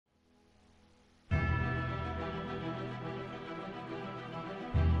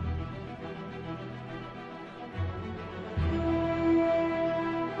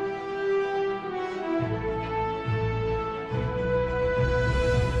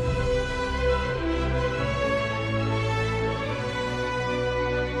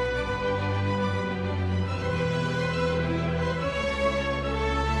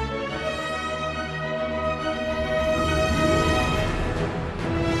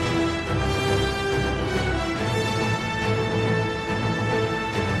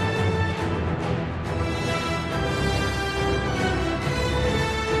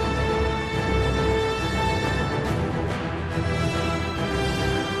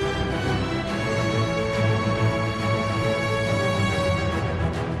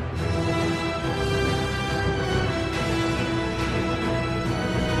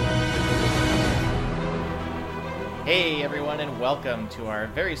Hey everyone, and welcome to our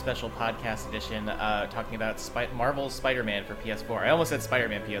very special podcast edition talking about Marvel's Spider-Man for PS4. I almost said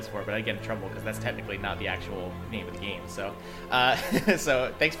Spider-Man PS4, but I get in trouble because that's technically not the actual name of the game. So,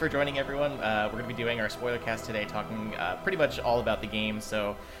 so thanks for joining everyone. We're going to be doing our spoiler cast today, talking pretty much all about the game.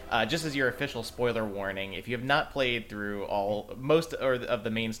 So, just as your official spoiler warning, if you have not played through most of the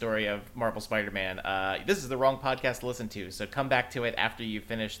main story of Marvel Spider-Man, this is the wrong podcast to listen to. So come back to it after you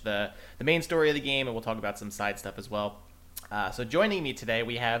finish the main story of the game, and we'll talk about some side stuff as well. So joining me today,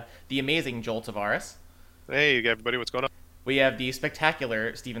 we have the amazing Joel Tavares. Hey, everybody, what's going on? We have the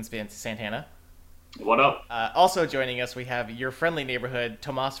spectacular Steven Santana. What up? Also joining us, we have your friendly neighborhood,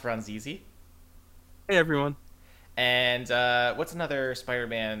 Tomas Franzizi. Hey, everyone. And what's another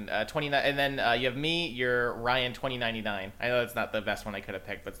Spider-Man 29? And then you have me, your Ryan 2099. I know that's not the best one I could have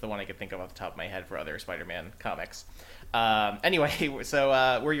picked, but it's the one I could think of off the top of my head for other Spider-Man comics. Anyway,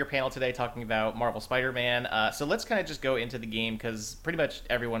 so we're your panel today talking about Marvel Spider-Man. So let's kind of just go into the game because pretty much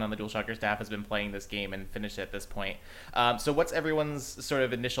everyone on the DualShocker staff has been playing this game and finished it at this point. So what's everyone's sort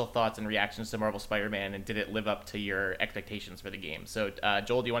of initial thoughts and reactions to Marvel Spider-Man, and did it live up to your expectations for the game? So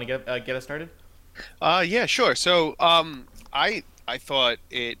Joel, do you want to get us started? Yeah, sure. So, I thought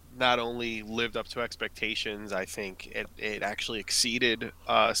it not only lived up to expectations. I think it actually exceeded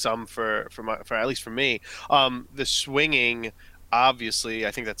some for at least for me. The swinging, obviously,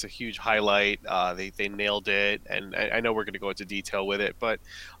 I think that's a huge highlight. They nailed it, and I know we're going to go into detail with it, but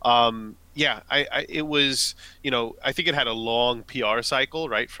yeah, it was, I think it had a long PR cycle,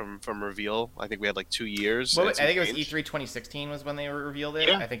 right, from reveal. I think we had like 2 years. Well, I think it was E3 2016 was when they revealed it.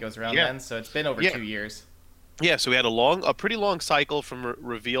 Yeah. I think it was around then, so it's been over 2 years. Yeah, so we had a pretty long cycle from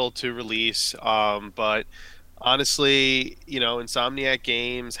reveal to release. But honestly, Insomniac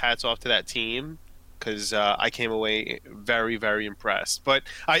Games, hats off to that team, because I came away very, very impressed. But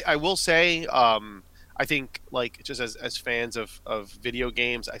I will say, I think, like, just as fans of video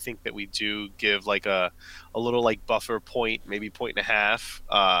games, I think that we do give like a little like buffer point, maybe point and a half,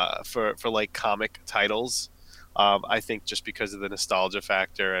 for like comic titles. I think just because of the nostalgia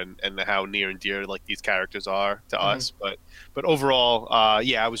factor and how near and dear like these characters are to us, but overall,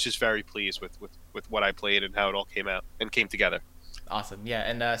 yeah, I was just very pleased with what I played and how it all came out and came together. Awesome, yeah.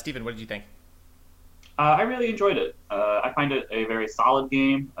 And Steven, what did you think? I really enjoyed it. I find it a very solid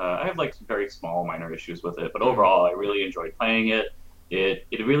game. I have like some very small minor issues with it, but overall, I really enjoyed playing it. It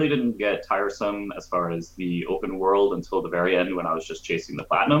really didn't get tiresome as far as the open world until the very end when I was just chasing the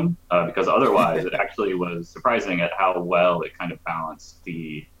platinum, because otherwise it actually was surprising at how well it kind of balanced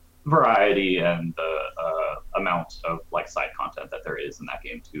the variety and the amount of like side content that there is in that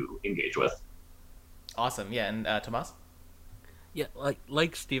game to engage with. Awesome, yeah. And Tomas? Yeah,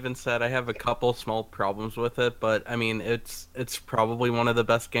 like Steven said, I have a couple small problems with it, but I mean, it's probably one of the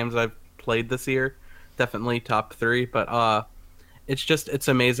best games I've played this year. Definitely top 3, but it's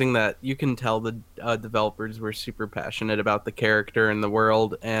amazing that you can tell the developers were super passionate about the character and the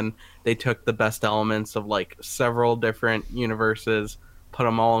world, and they took the best elements of like several different universes, put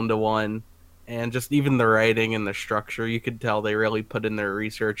them all into one, and just even the writing and the structure, you could tell they really put in their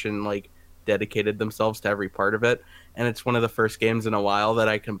research and like dedicated themselves to every part of it. And it's one of the first games in a while that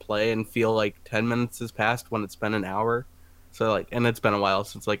I can play and feel like 10 minutes has passed when it's been an hour. So like, and it's been a while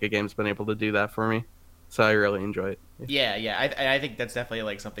since like a game's been able to do that for me. So I really enjoy it. Yeah. I think that's definitely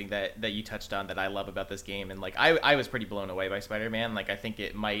like something that you touched on that I love about this game, and like I was pretty blown away by Spider-Man. Like I think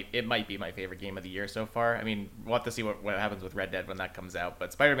it might be my favorite game of the year so far. I mean, we'll have to see what happens with Red Dead when that comes out,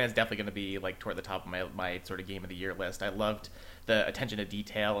 but Spider-Man's definitely going to be like toward the top of my sort of game of the year list. I loved the attention to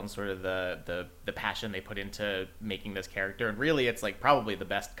detail and sort of the passion they put into making this character, and really it's like probably the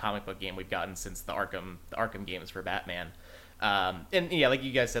best comic book game we've gotten since the Arkham games for Batman. And yeah, like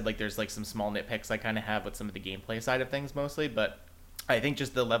you guys said, like there's like some small nitpicks I kind of have with some of the gameplay side of things mostly, but I think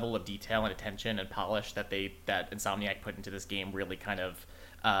just the level of detail and attention and polish that Insomniac put into this game really kind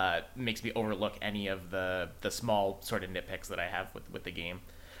of makes me overlook any of the small sort of nitpicks that I have with the game.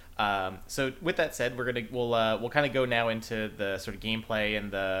 So with that said, we'll kind of go now into the sort of gameplay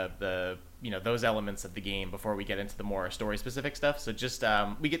and the those elements of the game before we get into the more story specific stuff. So just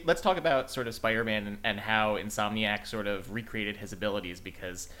let's talk about sort of Spider-Man and how Insomniac sort of recreated his abilities,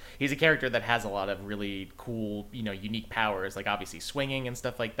 because he's a character that has a lot of really cool, unique powers, like obviously swinging and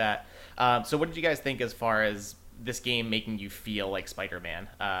stuff like that. So what did you guys think as far as this game making you feel like Spider-Man?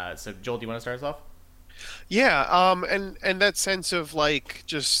 So Joel, do you want to start us off? Yeah, and that sense of like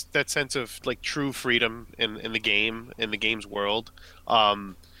just that sense of like true freedom in the game's world.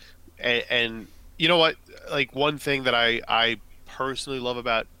 And you know what? Like one thing that I personally love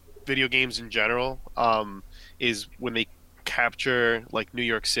about video games in general is when they capture like New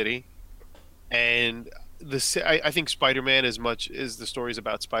York City, and I think Spider-Man, as much as the stories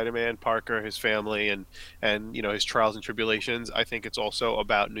about Spider-Man, Parker, his family, and his trials and tribulations, I think it's also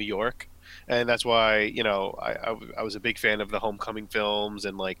about New York, and that's why I was a big fan of the Homecoming films,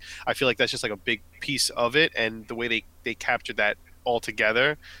 and like I feel like that's just like a big piece of it, and the way they captured that all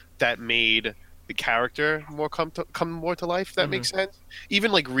together, that made the character come more to life. If that makes sense.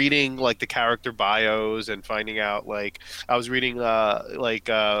 Even like reading like the character bios and finding out, like I was reading all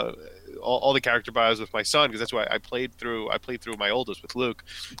the character bios with my son, because that's why I played through my oldest with Luke,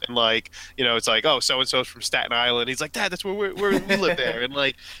 and like it's like, oh, so and so's from Staten Island. He's like, Dad, that's where we live there, and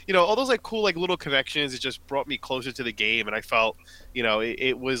like all those like cool like little connections. It just brought me closer to the game, and I felt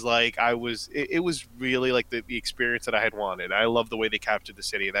it was like it was really like the experience that I had wanted. I love the way they captured the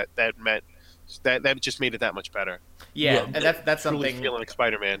city. That meant that just made it that much better. Yeah, and that's Really something feeling like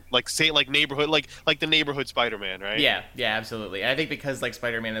Spider-Man, like say like neighborhood, like the neighborhood Spider-Man, right? Yeah, absolutely. I think because like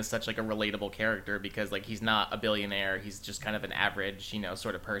Spider-Man is such like a relatable character, because like he's not a billionaire, he's just kind of an average,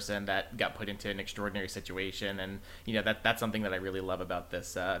 sort of person that got put into an extraordinary situation, and that's something that I really love about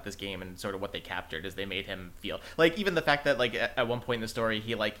this game, and sort of what they captured is they made him feel like, even the fact that like at one point in the story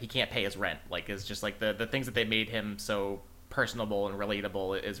he can't pay his rent, like is just like the things that they made him so personable and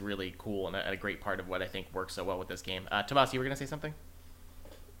relatable is really cool, and a great part of what I think works so well with this game. Tomas, you were gonna say something?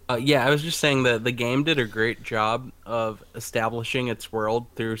 Yeah, I was just saying that the game did a great job of establishing its world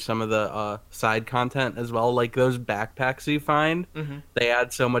through some of the side content as well. Like those backpacks you find, they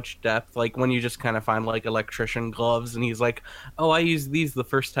add so much depth. Like when you just kind of find like electrician gloves, and he's like, "Oh, I used these the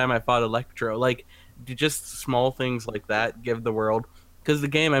first time I fought Electro." Like just small things like that give the world. Because the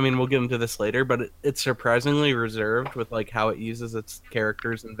game, I mean, we'll get into this later, but it's surprisingly reserved with like how it uses its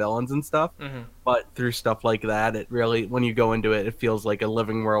characters and villains and stuff. But through stuff like that, it really, when you go into it, it feels like a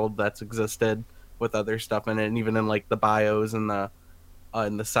living world that's existed with other stuff in it, and even in like the bios and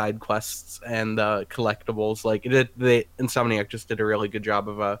the side quests and the collectibles. Like Insomniac just did a really good job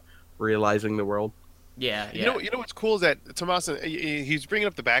of realizing the world. Yeah. You know what's cool is that Tomas, he's bringing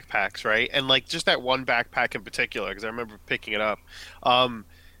up the backpacks, right? And like just that one backpack in particular, because I remember picking it up.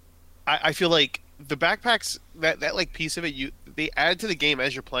 I feel like the backpacks, that like piece of it, they add to the game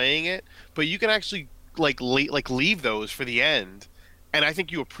as you're playing it, but you can actually leave those for the end, and I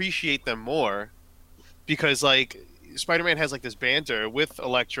think you appreciate them more, because like Spider-Man has like this banter with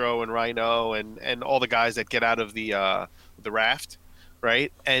Electro and Rhino and all the guys that get out of the raft.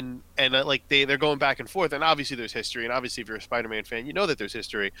 Right, and like they're going back and forth, and obviously there's history, and obviously if you're a Spider-Man fan, you know that there's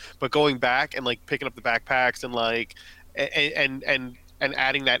history. But going back and like picking up the backpacks and like and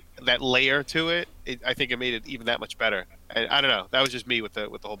adding that layer to it, I think it made it even that much better. And I don't know, that was just me with the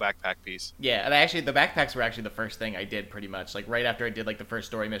whole backpack piece. Yeah, and the backpacks were actually the first thing I did pretty much. Like right after I did like the first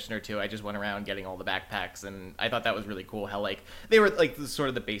story mission or two, I just went around getting all the backpacks, and I thought that was really cool how like they were like sort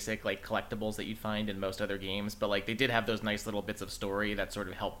of the basic like collectibles that you'd find in most other games, but like they did have those nice little bits of story that sort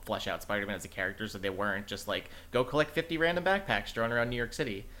of helped flesh out Spider-Man as a character, so they weren't just like go collect 50 random backpacks thrown around New York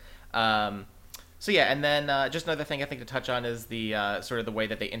City. So yeah, and then just another thing I think to touch on is the sort of the way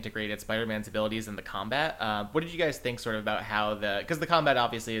that they integrated Spider-Man's abilities in the combat. What did you guys think sort of about how because the combat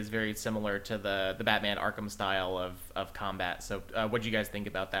obviously is very similar to the Batman Arkham style of combat. So what did you guys think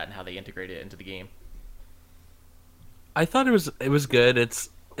about that and how they integrated it into the game? I thought it was good.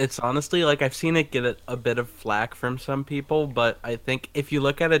 It's honestly like I've seen it get a bit of flack from some people, but I think if you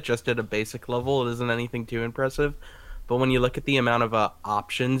look at it just at a basic level, it isn't anything too impressive. But when you look at the amount of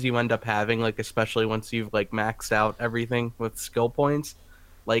options you end up having, like especially once you've like maxed out everything with skill points,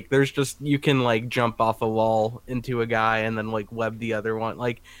 like you can like jump off a wall into a guy and then like web the other one.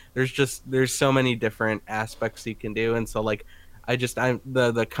 Like there's so many different aspects you can do, and so like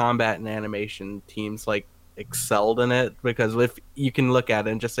the combat and animation teams like excelled in it, because if you can look at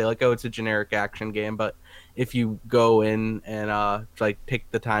it and just say like, oh, it's a generic action game, but if you go in and like take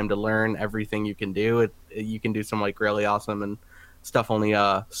the time to learn everything you can do, you can do some like really awesome and stuff only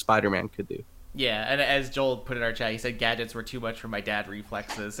Spider-Man could do. Yeah, and as Joel put in our chat, he said gadgets were too much for my dad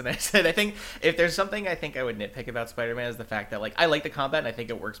reflexes. And I said, I think if there's something I think I would nitpick about Spider-Man is the fact that, like, I like the combat and I think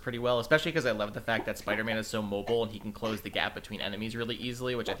it works pretty well, especially because I love the fact that Spider-Man is so mobile and he can close the gap between enemies really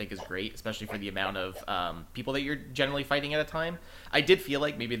easily, which I think is great, especially for the amount of people that you're generally fighting at a time. I did feel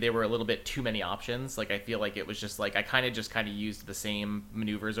like maybe there were a little bit too many options. Like, I feel like it was just, like, I kind of used the same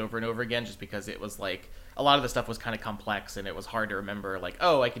maneuvers over and over again just because it was, like, a lot of the stuff was kind of complex and it was hard to remember, like,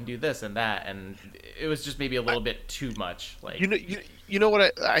 oh, I can do this and that, and it was just maybe a little bit too much. Like, you know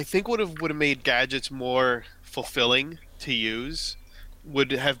what I think would have made gadgets more fulfilling to use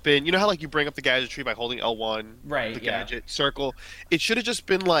would have been, you know how like you bring up the gadgetry by holding L1, right? The Yeah. gadget circle. It should have just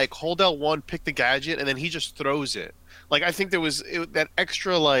been like hold L1, pick the gadget, and then he just throws it. Like I think there was that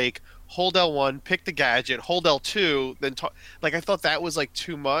extra like hold L1, pick the gadget, hold L2, then talk. Like I thought that was like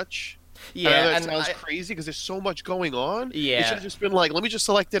too much. I know Yeah, that and sounds crazy because there's so much going on. It should yeah. have just been like, let me just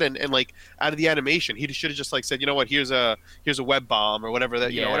select it and like out of the animation, he should have just like said, you know what, here's a web bomb or whatever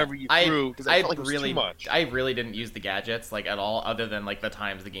that you know Yeah. whatever you threw because I felt like it was too much. I really didn't use the gadgets like at all, other than like the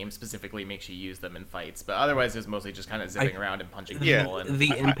times the game specifically makes you use them in fights. But otherwise, it was mostly just kind of zipping around and punching Yeah. people. And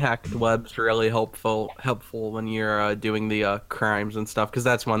The impact web's really helpful when you're doing the crimes and stuff, because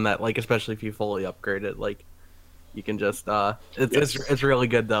that's one that, like, especially if you fully upgrade it, like, you can just it's really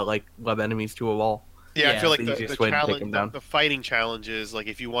good to like web enemies to a wall. Yeah, I feel like it's the the easiest way to take challenge, them down. the fighting challenges, like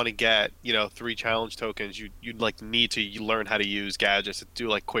if you want to get 3 challenge tokens, you'd like need to learn how to use gadgets to do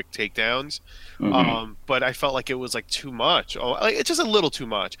like quick takedowns. But I felt like it was like too much. Oh, like, it's just a little too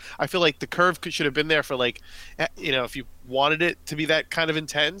much. I feel like the curve should have been there for like, if you wanted it to be that kind of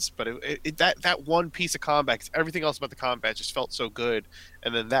intense. But that one piece of combat, 'cause everything else about the combat just felt so good,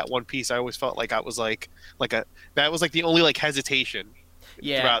 and then that one piece, I always felt like I was that was like the only like hesitation.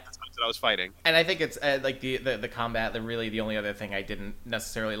 Yeah. Throughout the times that I was fighting. And I think it's like the combat. The only other thing I didn't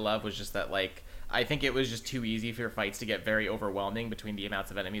necessarily love was just that, like, I think it was just too easy for your fights to get very overwhelming between the amounts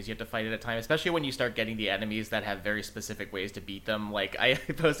of enemies you have to fight at a time, especially when you start getting the enemies that have very specific ways to beat them. Like, I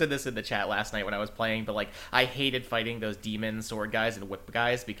posted this in the chat last night when I was playing, but like, I hated fighting those demon sword guys and whip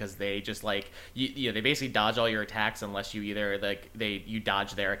guys because they just like they basically dodge all your attacks unless you either like you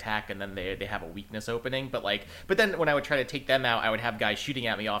dodge their attack and then they have a weakness opening. But then when I would try to take them out, I would have guys shooting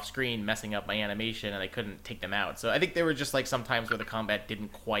at me off screen, messing up my animation, and I couldn't take them out. So I think there were just like some times where the combat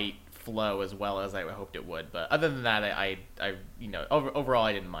didn't quite flow as well as I hoped it would. But other than that, I overall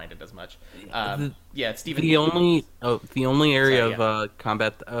I didn't mind it as much. Steven. The only area of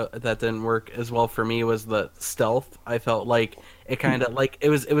combat that didn't work as well for me was the stealth. I felt like it kind of like it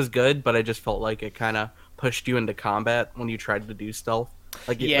was good, but I just felt like it kind of pushed you into combat when you tried to do stealth.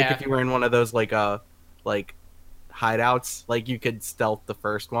 Like if you were in one of those like hideouts, like you could stealth the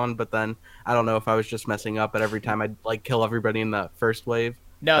first one, but then I don't know if I was just messing up, but every time I'd like kill everybody in the first wave.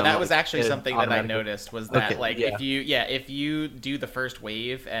 No, that was actually something that I noticed was that if you do the first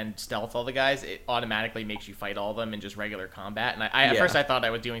wave and stealth all the guys, it automatically makes you fight all of them in just regular combat. And at first I thought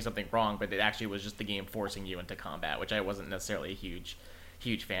I was doing something wrong, but it actually was just the game forcing you into combat, which I wasn't necessarily a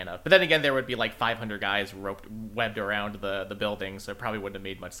huge fan of. But then again, there would be like 500 guys webbed around the building, so it probably wouldn't have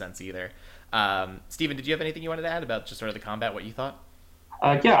made much sense either. Steven, did you have anything you wanted to add about just sort of the combat, what you thought?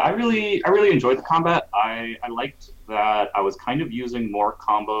 I really enjoyed the combat. I liked that I was kind of using more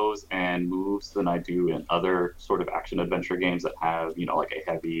combos and moves than I do in other sort of action adventure games that have, like a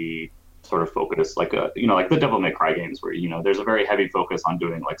heavy sort of focus, like like the Devil May Cry games where, there's a very heavy focus on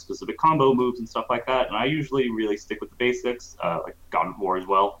doing like specific combo moves and stuff like that. And I usually really stick with the basics, like God of War as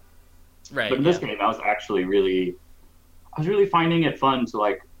well. Right. But in this game, I was really finding it fun to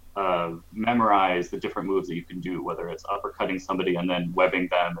like memorize the different moves that you can do, whether it's uppercutting somebody and then webbing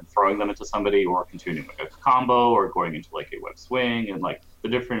them and throwing them into somebody, or continuing like a combo, or going into like a web swing, and like the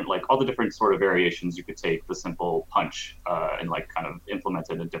different, like all the different sort of variations you could take the simple punch and like kind of implement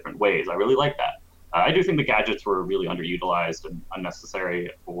it in different ways. I really like that. I do think the gadgets were really underutilized and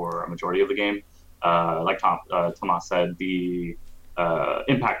unnecessary for a majority of the game. Like Tomas said, the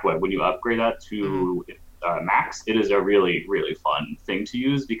impact web, when you upgrade that to max, it is a really, really fun thing to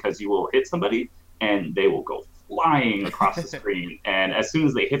use because you will hit somebody and they will go flying across the screen. And as soon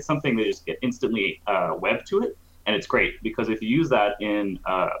as they hit something, they just get instantly webbed to it. And it's great because if you use that in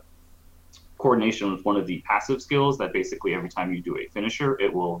coordination with one of the passive skills, that basically every time you do a finisher,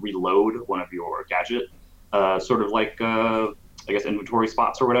 it will reload one of your gadget, sort of like I guess inventory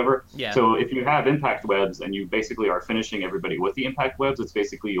spots or whatever. Yeah. So if you have impact webs and you basically are finishing everybody with the impact webs, it's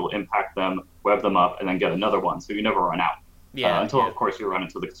basically you'll impact them, web them up, and then get another one. So you never run out. Until of course you run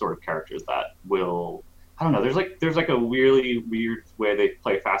into the sort of characters that will, I don't know. There's like a really weird way they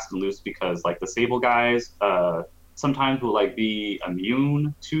play fast and loose because like the Sable guys sometimes will like be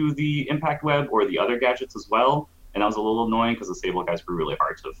immune to the impact web or the other gadgets as well. And that was a little annoying because the Sable guys were really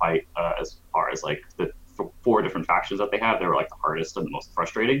hard to fight as far as like the 4 different factions that they have. They were like the hardest and the most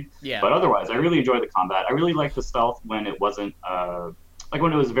frustrating. Yeah. But otherwise, I really enjoyed the combat. I really liked the stealth when it wasn't like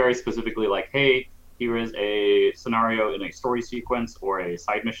when it was very specifically like, hey, here is a scenario in a story sequence or a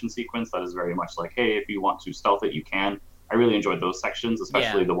side mission sequence that is very much like, hey, if you want to stealth it, you can. I really enjoyed those sections,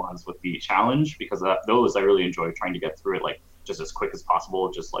 especially the ones with the challenge, because those I really enjoyed trying to get through it like just as quick as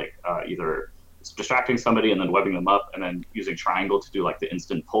possible, just like either distracting somebody and then webbing them up and then using triangle to do like the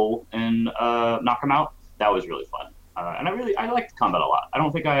instant pull and knock them out. That was really fun. And I liked the combat a lot. I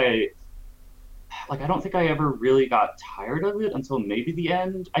don't think I ever really got tired of it until maybe the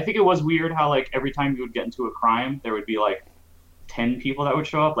end. I think it was weird how like every time you would get into a crime, there would be like 10 people that would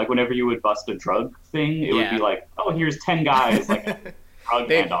show up. Like whenever you would bust a drug thing, it would Yeah. be like, oh, here's 10 guys, like drug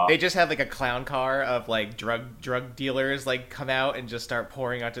handoff. They just had like a clown car of like drug dealers like come out and just start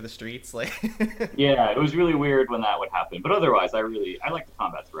pouring onto the streets like Yeah, it was really weird when that would happen. But otherwise, I like the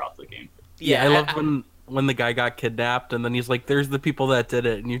combat throughout the game. Yeah, I love when the guy got kidnapped and then he's like, "There's the people that did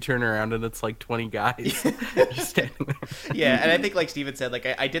it," and you turn around and it's like 20 guys just standing there. Yeah, and I think like Steven said, like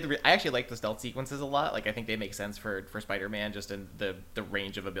I actually like the stealth sequences a lot. Like I think they make sense for Spider-Man just in the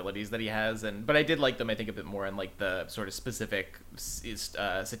range of abilities that he has, but I did like them I think a bit more in like the sort of specific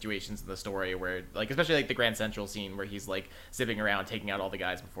situations in the story where like especially like the Grand Central scene where he's like zipping around taking out all the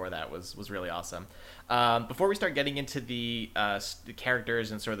guys before that was really awesome. Before we start getting into the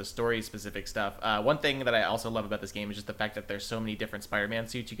characters and sort of the story specific stuff, one thing that I also love about this game is just the fact that there's so many different Spider-Man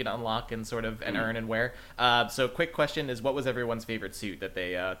suits you can unlock and sort of and earn and wear. So quick question is, what was everyone's favorite suit that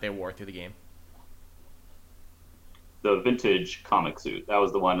they wore through the game? The vintage comic suit. That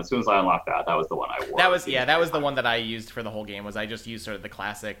was the one. As soon as I unlocked that, that was the one I wore. That was the one that I used for the whole game. Was I just used sort of the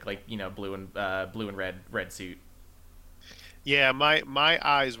classic like blue and red suit. Yeah, my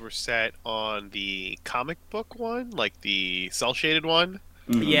eyes were set on the comic book one, like the cell shaded one.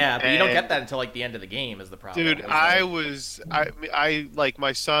 Mhm. Yeah, but you don't get that until like the end of the game is the problem. Dude, I like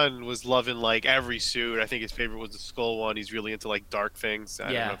my son was loving like every suit. I think his favorite was the skull one. He's really into like dark things.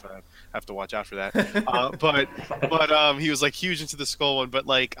 I don't know if I have to watch out for that. But he was like huge into the skull one. But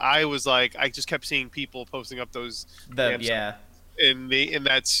like I was like I just kept seeing people posting up those in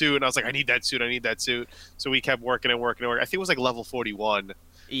that suit, and I was like, I need that suit. So we kept working. I think it was like level 41.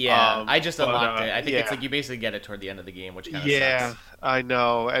 Yeah, I just unlocked it. I think it's like you basically get it toward the end of the game, which kind of sucks. I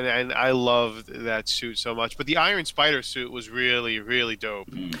know, and I loved that suit so much. But the Iron Spider suit was really, really dope.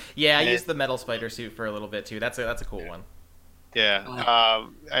 Yeah, I used the Metal Spider suit for a little bit too. That's a cool one. Yeah,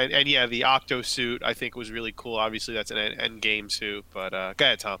 and yeah, the Octo suit I think was really cool. Obviously, that's an end game suit. But go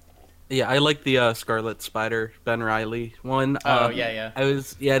ahead, Tom. Yeah, I like the Scarlet Spider Ben Reilly one. Yeah.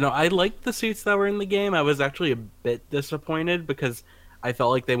 I liked the suits that were in the game. I was actually a bit disappointed because I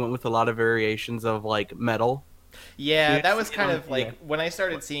felt like they went with a lot of variations of like metal. Yeah, suits. that was kind of like when I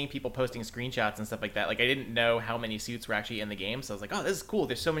started seeing people posting screenshots and stuff like that. Like I didn't know how many suits were actually in the game, so I was like, "Oh, this is cool.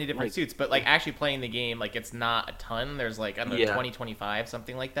 There's so many different suits." But like actually playing the game, like it's not a ton. There's like I don't know 20, 25,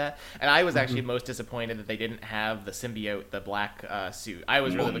 something like that. And I was actually most disappointed that they didn't have the symbiote, the black suit. I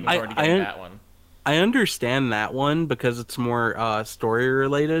was really looking forward to getting that one. I understand that one because it's more story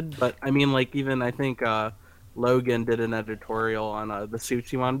related, but I mean, like even I think Logan did an editorial on the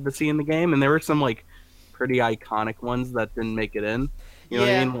suits he wanted to see in the game, and there were some like pretty iconic ones that didn't make it in. You know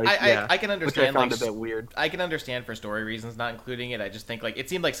what I mean? Like, I can understand. Which I found a bit weird. I can understand for story reasons not including it. I just think like it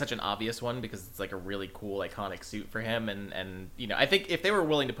seemed like such an obvious one because it's like a really cool iconic suit for him, and I think if they were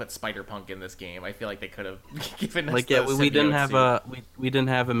willing to put Spider-Punk in this game, I feel like they could have given us we didn't have we didn't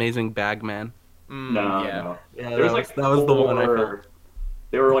have Amazing Bagman. No. Yeah, that was the one I felt.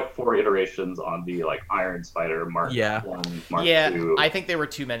 There were like 4 iterations on the like Iron Spider Mark 1, Mark 2. I think there were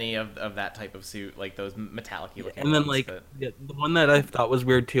too many of that type of suit, like those metallic-y looking and then ones, the one that I thought was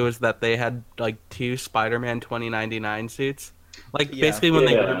weird too is that they had like 2 Spider-Man 2099 suits. Like basically when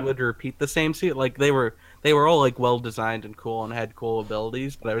they would repeat the same suit, like they were all like well designed and cool and had cool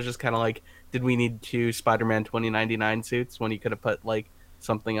abilities, but I was just kind of like, did we need 2 Spider-Man 2099 suits when you could have put like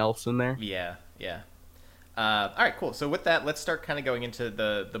something else in there? Yeah. All right, cool. So with that, let's start kind of going into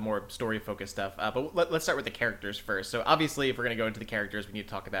the more story-focused stuff. But let's start with the characters first. So obviously, if we're going to go into the characters, we need to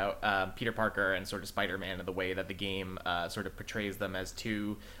talk about Peter Parker and sort of Spider-Man and the way that the game sort of portrays them as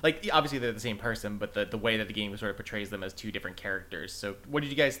two. Like, obviously, they're the same person, but the way that the game sort of portrays them as 2 different characters. So what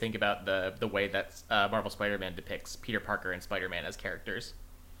did you guys think about the way that Marvel Spider-Man depicts Peter Parker and Spider-Man as characters?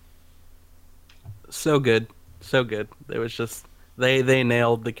 So good. It was just they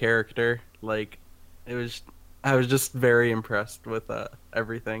nailed the character. Like, I was just very impressed with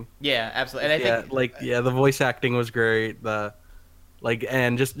everything. Yeah, absolutely. And I think the voice acting was great.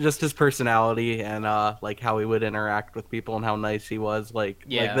 And just his personality and like how he would interact with people and how nice he was. They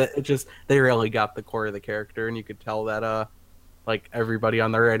really got the core of the character, and you could tell that like everybody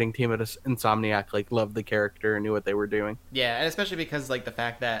on the writing team at Insomniac like loved the character and knew what they were doing. Yeah, and especially because like the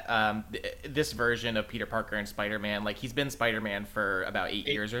fact that this version of Peter Parker and Spider-Man, like he's been Spider-Man for about 8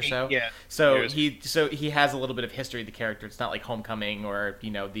 years or so. Yeah. So he has a little bit of history of the character. It's not like Homecoming or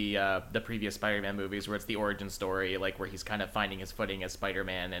the previous Spider-Man movies where it's the origin story, like where he's kind of finding his footing as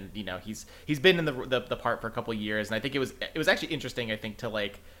Spider-Man, and he's been in the part for a couple of years, and I think it was actually interesting, I think, to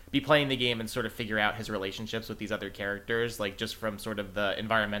like be playing the game and sort of figure out his relationships with these other characters, like just from sort of the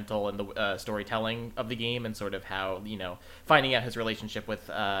environmental and the storytelling of the game, and sort of how, you know, finding out his relationship with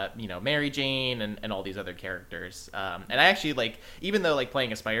you know, Mary Jane and all these other characters. And I actually, like, even though like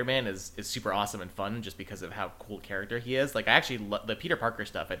playing a Spider-Man is super awesome and fun just because of how cool character he is, like I actually the Peter Parker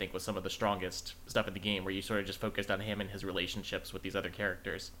stuff I think was some of the strongest stuff in the game, where you sort of just focused on him and his relationships with these other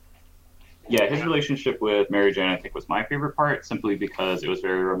characters. Yeah, his relationship with Mary Jane, I think, was my favorite part, simply because it was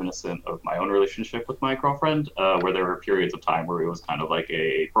very reminiscent of my own relationship with my girlfriend, where there were periods of time where it was kind of like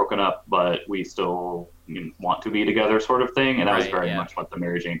a broken up, but we still want to be together sort of thing. And that was very much what the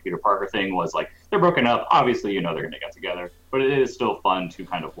Mary Jane Peter Parker thing was. Like, they're broken up. Obviously, you know, they're going to get together, but it is still fun to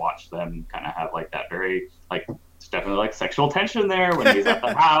kind of watch them kind of have like that very, like, it's definitely like sexual tension there when he's at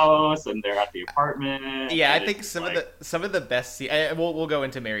the house and they're at the apartment. Yeah, I think some of the best we'll go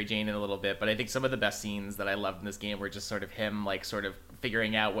into Mary Jane in a little bit, but I think some of the best scenes that I loved in this game were just sort of him like sort of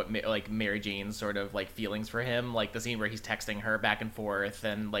figuring out what like Mary Jane's sort of like feelings for him, like the scene where he's texting her back and forth,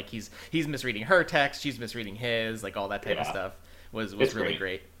 and like he's misreading her text, she's misreading his, like all that type of stuff was really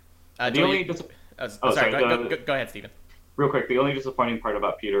great. Sorry, go ahead, Steven. Real quick, the only disappointing part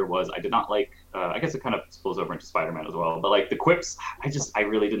about Peter was I did not like, I guess it kind of spills over into Spider-Man as well, but like the quips, I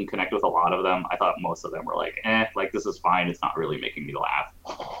really didn't connect with a lot of them. I thought most of them were like, like this is fine. It's not really making me laugh.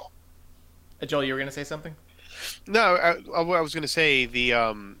 Joel, you were going to say something? No, I was going to say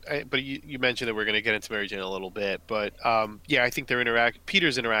but you mentioned that we're going to get into Mary Jane a little bit, but yeah, I think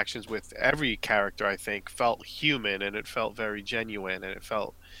Peter's interactions with every character, I think, felt human, and it felt very genuine, and it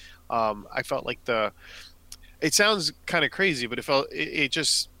felt, I felt like it sounds kind of crazy, but it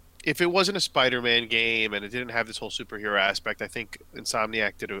just, if it wasn't a Spider-Man game and it didn't have this whole superhero aspect, I think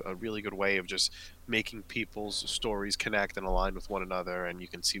Insomniac did a really good way of just making people's stories connect and align with one another, and you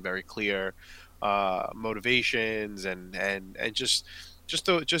can see very clear motivations and just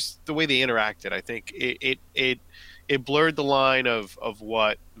the way they interacted. I think it blurred the line of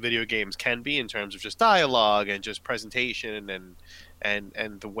what video games can be in terms of just dialogue and just presentation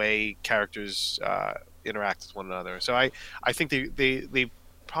and the way characters interact with one another. So I think they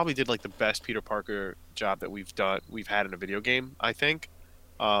probably did like the best Peter Parker job that we've had in a video game, I think.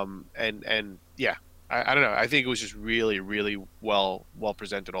 And yeah, I don't know. I think it was just really, really well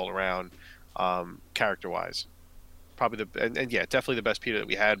presented all around, character wise. Probably and yeah, definitely the best Peter that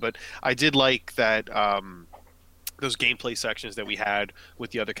we had. But I did like that those gameplay sections that we had with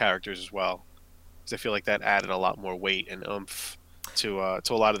the other characters as well, because I feel like that added a lot more weight and oomph to a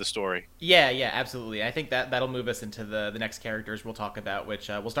lot of the story. Yeah, absolutely. I think that'll move us into the next characters we'll talk about, which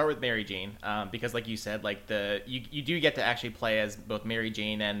we'll start with Mary Jane, because like you said, like you do get to actually play as both Mary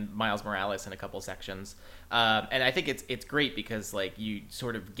Jane and Miles Morales in a couple sections, and I think it's great because like you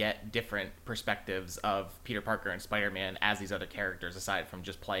sort of get different perspectives of Peter Parker and Spider-Man as these other characters, aside from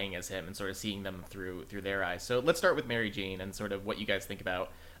just playing as him and sort of seeing them through their eyes. So let's start with Mary Jane and sort of what you guys think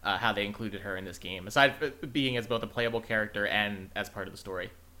about how they included her in this game, aside from being as both a playable character and as part of the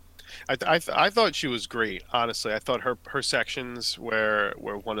story. I thought she was great. Honestly, I thought her sections were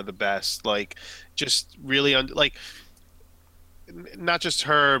one of the best. Like, just really like, not just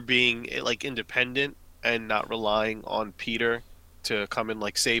her being like independent and not relying on Peter to come and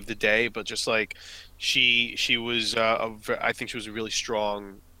like save the day, but just like she was I think she was a really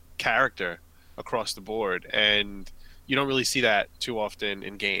strong character across the board, and you don't really see that too often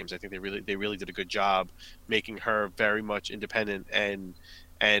in games. I think they really did a good job making her very much independent and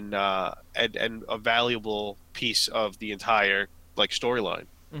a valuable piece of the entire like storyline.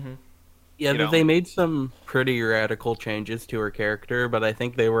 Mm-hmm. Yeah, they made some pretty radical changes to her character, but I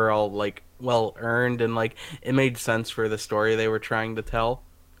think they were all like well earned, and like it made sense for the story they were trying to tell.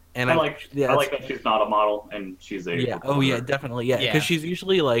 And I like that she's not a model and she's a yeah. Oh yeah, definitely. Yeah, because she's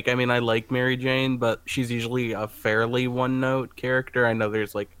usually like, I mean, I like Mary Jane, but she's usually a fairly one-note character. I know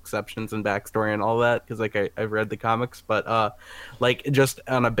there's like exceptions and backstory and all that because like I've read the comics, but like just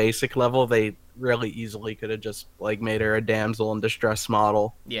on a basic level, they really easily could have just like made her a damsel in distress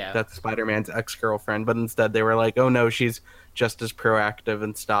model. Yeah, that's Spider-Man's ex-girlfriend, but instead they were like, oh no, she's just as proactive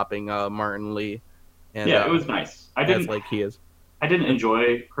in stopping Martin Lee. And, yeah, it was nice. I didn't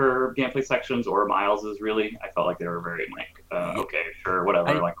enjoy her gameplay sections or Miles's really. I felt like they were very like, okay, sure,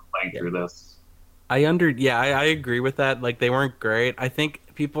 whatever, like playing through this. I agree with that. Like they weren't great. I think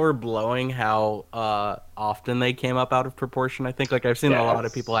people are blowing how often they came up out of proportion. I think like I've seen a lot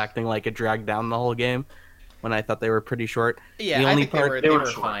of people acting like it dragged down the whole game when I thought they were pretty short. Yeah, I think they were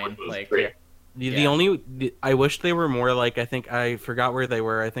fine. Like the only I wish they were more like, I think I forgot where they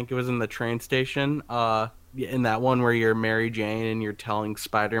were. I think it was in the train station. In that one where you're Mary Jane and you're telling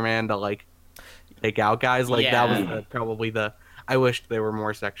Spider-Man to like take out guys, like that was probably the I wished there were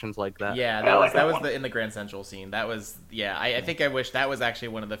more sections like that. Yeah, I like that that was one. the in the Grand Central scene. That was yeah. I think I wish that was actually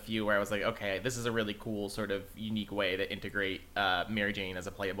one of the few where I was like, okay, this is a really cool sort of unique way to integrate Mary Jane as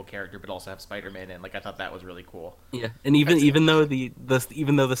a playable character, but also have Spider-Man in. Like I thought that was really cool. Yeah, and even though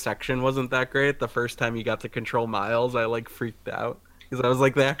the section wasn't that great, the first time you got to control Miles, I like freaked out because I was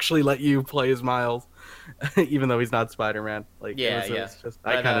like, they actually let you play as Miles, even though he's not Spider-Man. Like, Yeah, it yeah. was just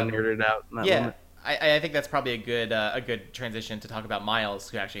But, I kind of nerded out in that Yeah, moment. I think that's probably a good transition to talk about Miles,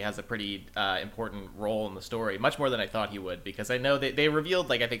 who actually has a pretty important role in the story, much more than I thought he would, because I know they revealed,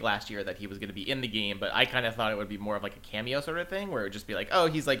 like, I think last year that he was going to be in the game, but I kind of thought it would be more of like a cameo sort of thing, where it would just be like, oh,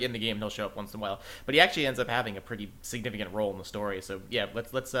 he's like in the game, he'll show up once in a while, but he actually ends up having a pretty significant role in the story. So yeah,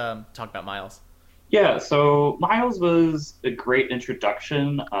 let's talk about Miles. Yeah, so Miles was a great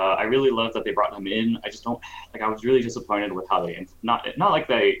introduction. I really love that they brought him in. I just don't like. I was really disappointed with how they not like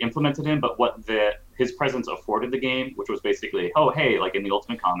they implemented him, but what his presence afforded the game, which was basically, oh hey, like in the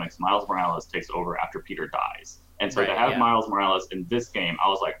Ultimate Comics, Miles Morales takes over after Peter dies, and so Right, to have yeah. Miles Morales in this game, I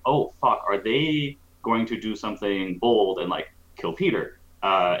was like, oh fuck, are they going to do something bold and like kill Peter?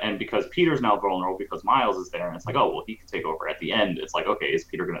 And because Peter's now vulnerable because Miles is there, and it's like, oh, well, he can take over at the end. It's like, okay, is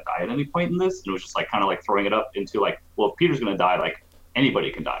Peter going to die at any point in this? And it was just like kind of like throwing it up into like, well, if Peter's going to die, like anybody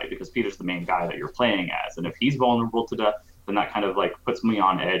can die because Peter's the main guy that you're playing as. And if he's vulnerable to death, then that kind of like puts me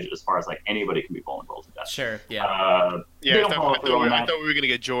on edge as far as like anybody can be vulnerable to death. Sure, yeah. They Yeah, don't follow through on I that. thought we were gonna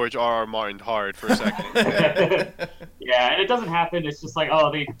get George R. R. Martin hard for a second. Yeah, and it doesn't happen. It's just like,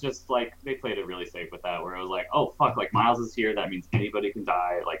 oh, they played it really safe with that, where it was like, oh fuck, like Miles is here, that means anybody can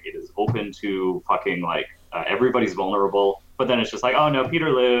die. Like it is open to fucking like everybody's vulnerable. But then it's just like, oh no, Peter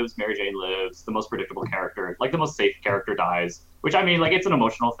lives, Mary Jane lives, the most predictable character, like the most safe character dies. Which I mean, like it's an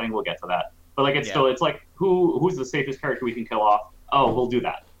emotional thing. We'll get to that. But like it's Yeah. still, it's like who's the safest character we can kill off? Oh, we'll do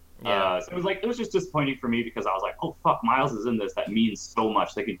that. Yeah. So it was just disappointing for me because I was like, oh fuck, Miles is in this. That means so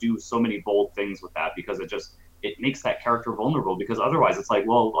much. They could do so many bold things with that because it makes that character vulnerable. Because otherwise, it's like,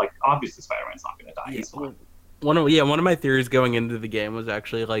 well, like obviously Spider-Man's not going to die. Yeah, He's fine. one of my theories going into the game was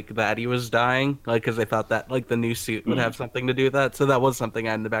actually like that he was dying, like because I thought that like the new suit would have something to do with that. So that was something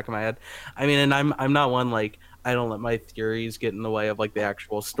I had in the back of my head. I mean, and I'm not one like I don't let my theories get in the way of like the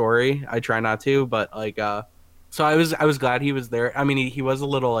actual story. I try not to, but like so I was glad he was there. I mean, he was a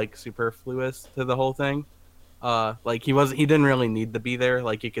little like superfluous to the whole thing. Like he didn't really need to be there.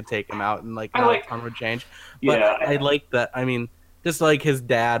 Like you could take him out and like I not like- a ton would change. But Yeah, I like that. I mean, just like his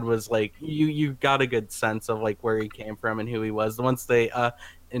dad was like you got a good sense of like where he came from and who he was. Once they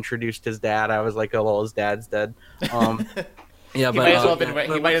introduced his dad, I was like, oh well, his dad's dead. Yeah, he but might as well yeah, have but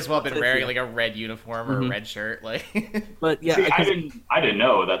been let's wearing yeah. like a red uniform or a Mhm. red shirt, like. But yeah, See, I 'cause- didn't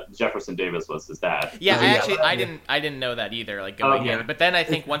know that Jefferson Davis was his dad. Yeah, Yeah. I didn't know that either. Like going Okay. in, but then I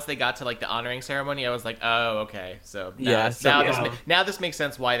think once they got to like the honoring ceremony, I was like, oh, okay. So now, Yeah, so- now yeah. now this makes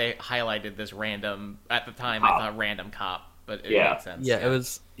sense why they highlighted this random at the time. Cop. I thought random cop, but it Yeah. makes sense. Yeah, it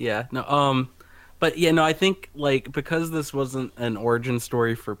was. Yeah, no. But yeah, no. I think like because this wasn't an origin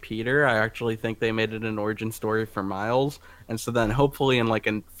story for Peter, I actually think they made it an origin story for Miles, and so then hopefully in like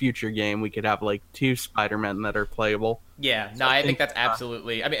a future game we could have like two Spider-Men that are playable. Yeah, no, So I I think think, that's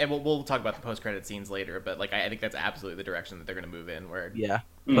absolutely. I mean, and we'll talk about the post-credit scenes later, but like I think that's absolutely the direction that they're going to move in. Where Yeah,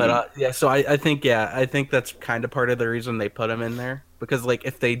 Mhm. but yeah. So I think I think that's kind of part of the reason they put him in there because like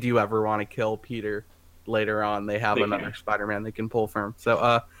if they do ever want to kill Peter later on, they have They another can. Spider-Man they can pull from.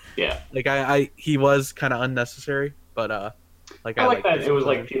 So Yeah, like I he was kind of unnecessary, but like I like that. this It was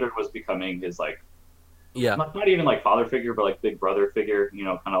like version. Peter was becoming his like Yeah. not even like father figure, but like big brother figure. You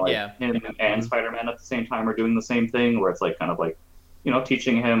know, kind of like Yeah. him and Mhm. Spider-Man at the same time are doing the same thing, where it's like kind of like, you know,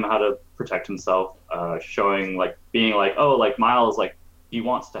 teaching him how to protect himself, showing like being like, oh, like Miles, like he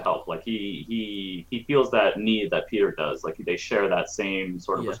wants to help, like he feels that need that Peter does, like they share that same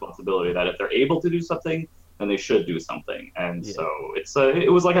sort of Yeah. responsibility that if they're able to do something, then they should do something, and Yeah. so it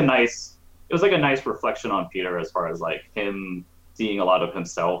was like a nice reflection on Peter as far as like him seeing a lot of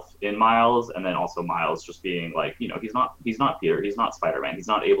himself in Miles, and then also Miles just being like, you know, he's not Peter, he's not Spider-Man, he's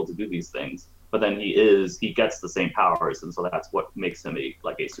not able to do these things, but then he gets the same powers, and so that's what makes him a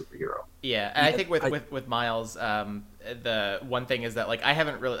superhero. Yeah, and I Yeah, think with Miles, the one thing is that like I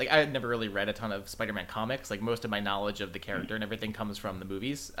had never really read a ton of Spider-Man comics. Like most of my knowledge of the character and everything comes from the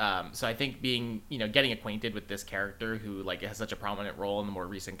movies. So I think getting acquainted with this character who like has such a prominent role in the more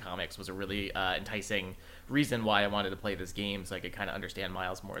recent comics was a really enticing reason why I wanted to play this game, so I could kind of understand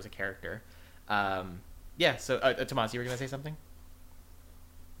Miles more as a character. Yeah. So Tomas, you were gonna say something?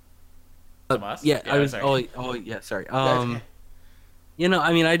 Tomas? Yeah, I was. sorry. Oh, yeah. Sorry. okay. You know,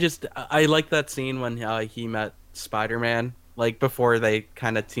 I mean, I like that scene when he met Spider-Man, like before they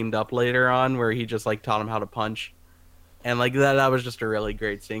kind of teamed up later on, where he just like taught him how to punch. and like that was just a really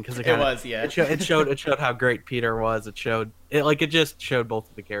great scene because It was, yeah. it showed how great Peter was. It just showed both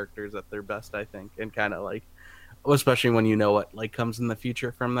of the characters at their best, I think, and kind of like, especially when you know what like comes in the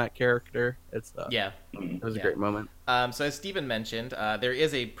future from that character. It's Yeah. it was a Yeah. great moment. So as Steven mentioned, there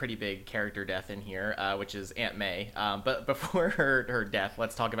is a pretty big character death in here, which is Aunt May. But before her death,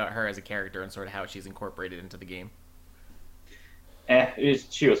 let's talk about her as a character and sort of how she's incorporated into the game.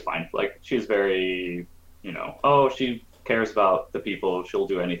 She was fine. Like, she's very, oh, she cares about the people. She'll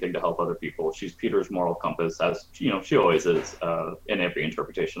do anything to help other people. She's Peter's moral compass, as she always is in every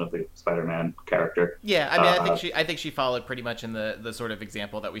interpretation of the Spider-Man character. Yeah, I mean, I think she followed pretty much in the sort of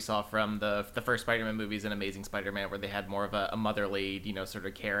example that we saw from the first Spider-Man movies and Amazing Spider-Man, where they had more of a motherly, sort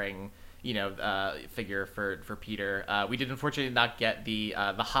of caring, figure for Peter. We did unfortunately not get the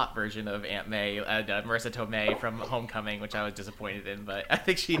hot version of Aunt May, Marissa Tomei from Homecoming, which I was disappointed in. But I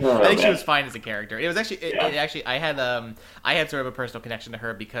think she was fine as a character. It was actually I had sort of a personal connection to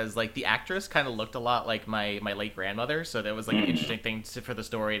her because like the actress kind of looked a lot like my late grandmother, so that was like an interesting thing for the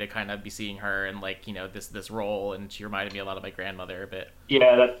story to kind of be seeing her and like this role, and she reminded me a lot of my grandmother a bit.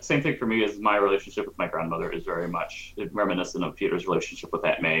 Yeah, that same thing for me is my relationship with my grandmother is very much reminiscent of Peter's relationship with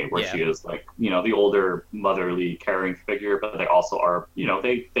Aunt May, where she is like, the older motherly caring figure, but they also are,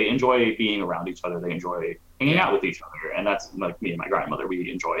 they enjoy being around each other. They enjoy hanging out with each other. And that's like me and my grandmother,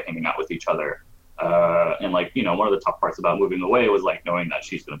 we enjoy hanging out with each other. And like, one of the tough parts about moving away was like knowing that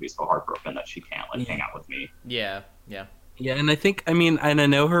she's going to be so heartbroken that she can't like hang out with me. Yeah. And I think, and I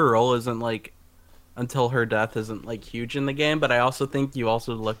know her role isn't like, until her death isn't like huge in the game, but I also think you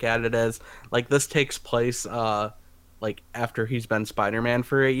also look at it as like this takes place like after he's been Spider-Man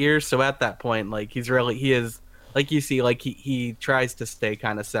for 8 years, so at that point like he is like, you see, like he tries to stay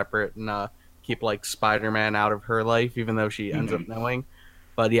kind of separate and keep like Spider-Man out of her life, even though she ends up knowing.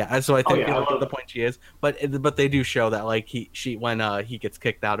 But yeah, so I think at the point she is, but they do show that like when he gets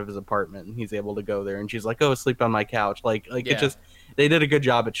kicked out of his apartment and he's able to go there, and she's like, "Oh, sleep on my couch." It just, they did a good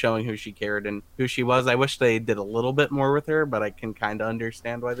job at showing who she cared and who she was. I wish they did a little bit more with her, but I can kind of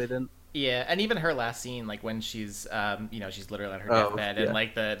understand why they didn't. Yeah, and even her last scene, like when she's, she's literally on her deathbed, and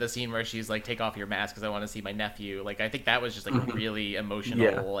like the scene where she's like, "Take off your mask because I want to see my nephew." Like, I think that was just like a really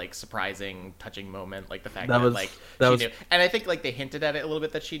emotional, like surprising, touching moment. Like the fact that she knew, and I think like they hinted at it a little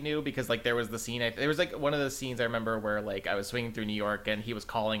bit that she knew because like there was the scene, there was like one of those scenes I remember where like I was swinging through New York and he was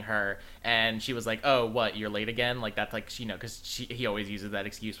calling her and she was like, "Oh, what? You're late again?" Like that's like because he always uses that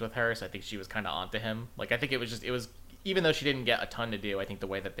excuse with her, so I think she was kind of onto him. Like I think it was. Even though she didn't get a ton to do, I think the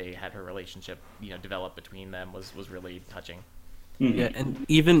way that they had her relationship, develop between them was really touching. Yeah, and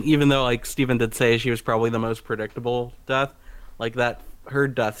even though like Steven did say she was probably the most predictable death, like that her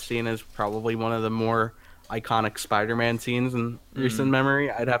death scene is probably one of the more iconic Spider-Man scenes in recent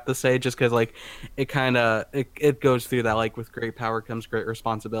memory, I'd have to say, just because like it kind of it goes through that like with great power comes great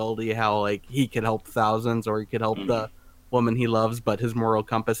responsibility, how like he could help thousands or he could help the woman he loves, but his moral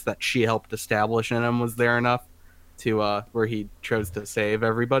compass that she helped establish in him was there enough to where he chose to save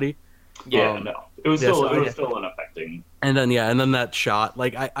everybody. It was still an affecting. And then that shot,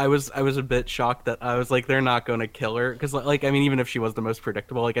 like I was a bit shocked that I was like, they're not going to kill her, because like I mean, even if she was the most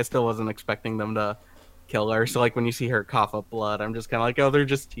predictable, like I still wasn't expecting them to kill her. So like when you see her cough up blood, I'm just kind of like, oh, they're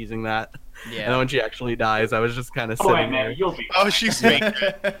just teasing that. Yeah. And then when she actually dies, I was just kind of sitting there. You'll be she's fake.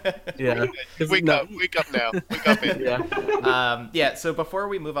 Yeah. Wake up now. Wake up in. Yeah. So before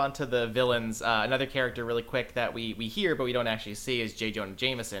we move on to the villains, another character really quick that we hear but we don't actually see is J. Jonah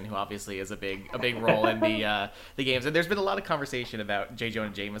Jameson, who obviously is a big role in the games. And there's been a lot of conversation about J. Jonah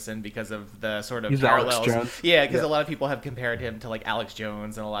Jameson because of the sort of parallels. Yeah, because a lot of people have compared him to like Alex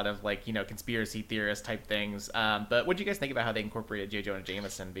Jones and a lot of like conspiracy theorist type things. But what do you guys think about how they incorporated J. Jonah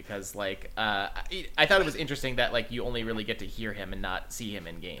Jameson? Because like I thought it was interesting that like you only really get to hear him and not see him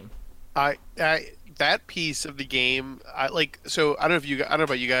in game. I that piece of the game, I don't know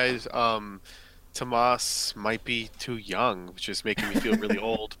about you guys. Tomas might be too young, which is making me feel really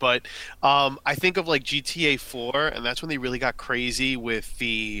old. But I think of like GTA 4, and that's when they really got crazy with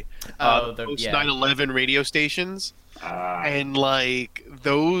the post 9/11 radio stations. And like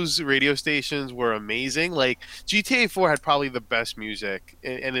those radio stations were amazing. Like GTA 4 had probably the best music,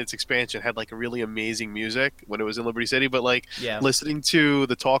 and its expansion had like a really amazing music when it was in Liberty City. But like listening to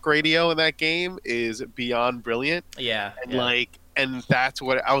the talk radio in that game is beyond brilliant. And that's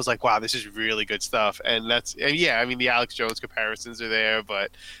what I was like, wow, this is really good stuff. And I mean, the Alex Jones comparisons are there, but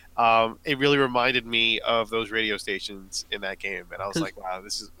it really reminded me of those radio stations in that game. And I was like, wow,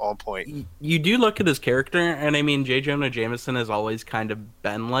 this is on point. You do look at his character, and I mean, J. Jonah Jameson has always kind of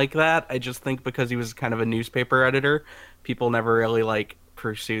been like that. I just think because he was kind of a newspaper editor, people never really like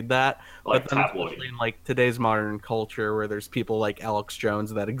pursued that. Like But then tabloid. especially in like today's modern culture where there's people like Alex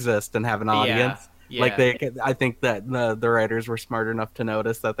Jones that exist and have an Yeah. audience. Like Yeah. I think that the writers were smart enough to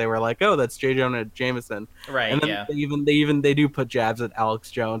notice that they were like, oh, that's J. Jonah Jameson, Right. and then Yeah. they do put jabs at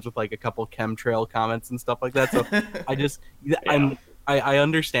Alex Jones with like a couple chemtrail comments and stuff like that. So I just I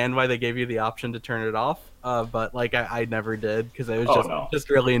understand why they gave you the option to turn it off, but like I never did because it was just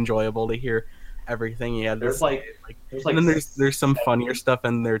really enjoyable to hear everything he had to say. And then there's some funnier stuff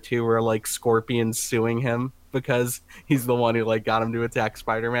in there too, where like Scorpion suing him because he's the one who like got him to attack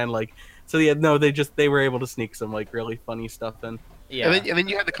Spider-Man. Like, so yeah, no, they were able to sneak some like really funny stuff in. Yeah. And then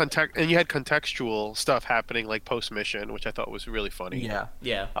you had contextual stuff happening like post mission, which I thought was really funny. Yeah.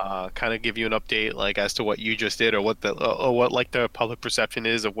 Yeah. Kind of give you an update like as to what you just did or what the public perception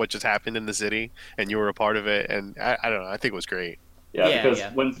is of what just happened in the city, and you were a part of it. And I don't know, I think it was great. Yeah, because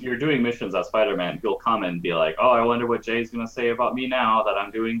when you're doing missions as Spider-Man, he'll come and be like, "Oh, I wonder what Jay's gonna say about me now that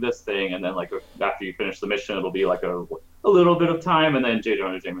I'm doing this thing." And then, like, after you finish the mission, it'll be like a little bit of time, and then J.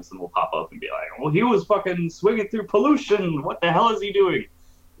 Jonah Jameson will pop up and be like, "Well, he was fucking swinging through pollution. What the hell is he doing?"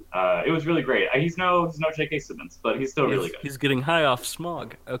 It was really great. He's no J.K. Simmons, but he's still really good. He's getting high off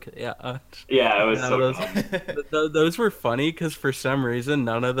smog. Okay, yeah. Yeah, it was so dumb. Those were funny because for some reason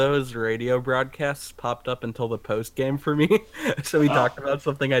none of those radio broadcasts popped up until the post game for me. So we talked about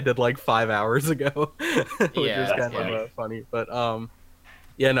something I did like 5 hours ago, which was kind of funny. But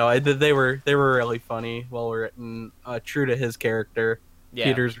yeah, no, they were really funny, well written, true to his character. Yeah.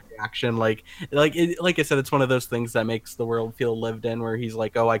 Peter's reaction, like I said, it's one of those things that makes the world feel lived in, where he's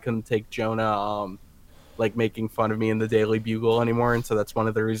like, "Oh, I couldn't take Jonah, like making fun of me in the Daily Bugle anymore," and so that's one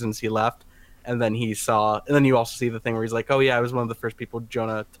of the reasons he left. And then you also see the thing where he's like, "Oh yeah, I was one of the first people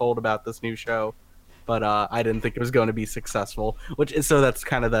Jonah told about this new show, but I didn't think it was going to be successful." So that's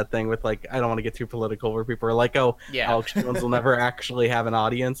kind of that thing with like, I don't want to get too political, where people are like, "Oh, yeah, Alex Jones will never actually have an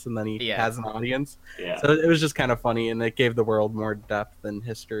audience," and then he has an audience. Yeah. So it was just kind of funny, and it gave the world more depth and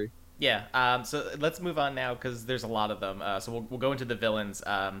history. Yeah. So let's move on now because there's a lot of them. So we'll go into the villains.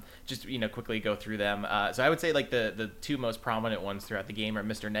 Just quickly go through them. So I would say like the two most prominent ones throughout the game are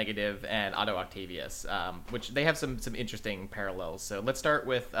Mr. Negative and Otto Octavius, which they have some interesting parallels. So let's start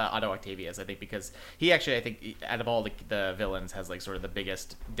with Otto Octavius, I think, because he actually, I think, out of all the villains, has like sort of the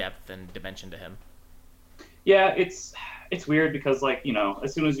biggest depth and dimension to him. Yeah, it's weird because like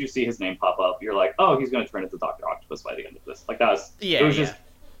as soon as you see his name pop up, you're like, oh, he's gonna turn into Dr. Octopus by the end of this. Like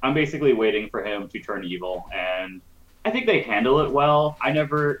I'm basically waiting for him to turn evil, and I think they handle it well.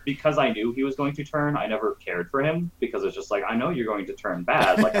 Because I knew he was going to turn, I never cared for him, because it's just like, I know you're going to turn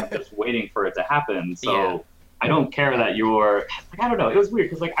bad. Like, I'm just waiting for it to happen. So I don't care that you're, like, I don't know. It was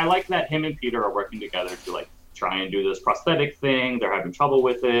weird, because like, I like that him and Peter are working together to like try and do this prosthetic thing. They're having trouble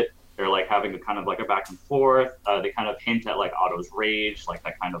with it. They're like having a kind of like a back and forth. They kind of hint at like Otto's rage, like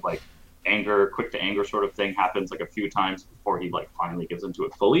that kind of like quick to anger sort of thing happens like a few times before he like finally gives into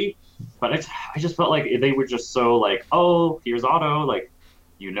it fully. But I just felt like they were just so like, oh, here's Otto, like,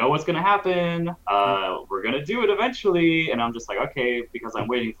 what's gonna happen, we're gonna do it eventually, and I'm just like, okay, because I'm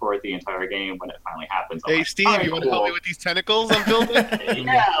waiting for it the entire game. When it finally happens, I'm hey, like, Steve, you want to help me with these tentacles I'm building?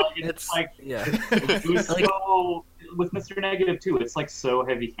 It was so, with Mr. Negative too, it's like so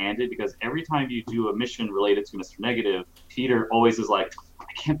heavy-handed, because every time you do a mission related to Mr. Negative, Peter always is like,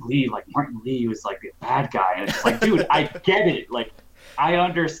 I can't believe like Martin Lee was like a bad guy, and it's like, dude, I get it, like, I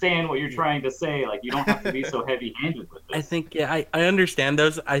understand what you're trying to say. Like, you don't have to be so heavy-handed with this. I think, I understand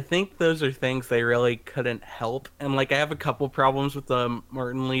those. I think those are things they really couldn't help. And, like, I have a couple problems with the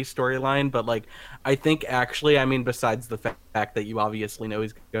Martin Lee storyline, but, like, I think actually, I mean, besides the fact that you obviously know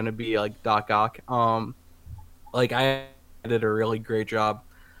he's going to be, like, Doc Ock, like, I did a really great job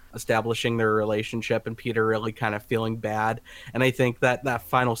establishing their relationship and Peter really kind of feeling bad. And I think that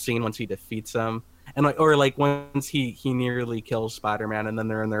final scene once he defeats him, and like once he nearly kills Spider-Man, and then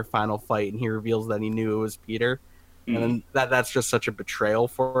they're in their final fight and he reveals that he knew it was Peter, and then that's just such a betrayal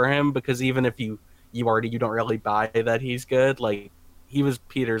for him, because even if you don't really buy that he's good, like, he was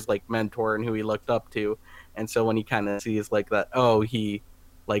Peter's like mentor and who he looked up to, and so when he kind of sees like that, oh, he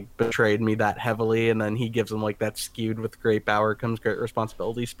like betrayed me that heavily, and then he gives him like that skewed with great power comes great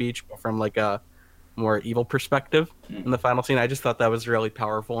responsibility speech from like a more evil perspective in the final scene. I just thought that was really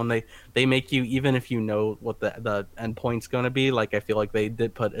powerful, and they make you, even if you know what the end point's going to be, like, I feel like they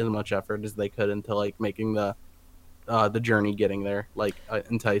did put as much effort as they could into like making the the journey getting there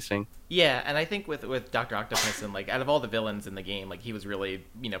enticing. Yeah, and I think with Dr. Octopus and like out of all the villains in the game, like he was really,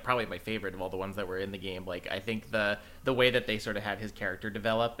 probably my favorite of all the ones that were in the game. Like I think the way that they sort of had his character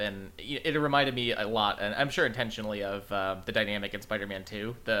develop, and it reminded me a lot, and I'm sure intentionally, of the dynamic in Spider-Man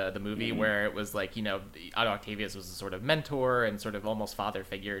 2, the movie, where it was like, Otto Octavius was a sort of mentor and sort of almost father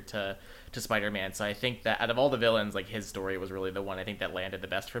figure to Spider-Man. So I think that out of all the villains, like his story was really the one I think that landed the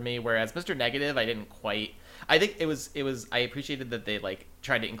best for me. Whereas Mr. Negative, I didn't quite. I think it was. I appreciated that they like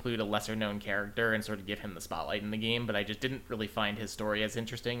tried to include a lesser known character and sort of give him the spotlight in the game, but I just didn't really find his story as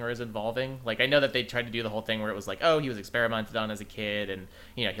interesting or as involving. Like I know that they tried to do the whole thing where it was like, oh, he was experimented on as a kid and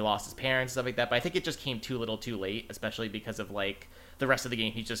he lost his parents, stuff like that. But I think it just came too little, too late, especially because of like the rest of the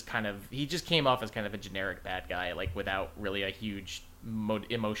game. He just came off as kind of a generic bad guy, like without really a huge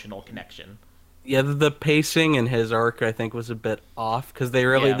emotional connection. Yeah, the pacing in his arc, I think, was a bit off because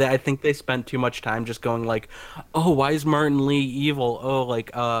I think they spent too much time just going like, oh, why is Martin Lee evil? Oh, like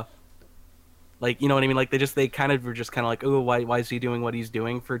you know what I mean? Like they kind of were just kind of like, oh, why is he doing what he's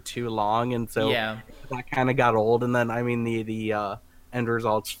doing for too long? And so that kind of got old. And then I mean the end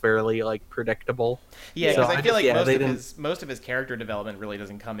result's fairly like predictable. Yeah, because I feel like most of his character development really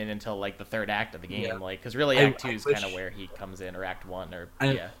doesn't come in until like the third act of the game, like because really Act 2 is kind of where he comes in, or Act 1, or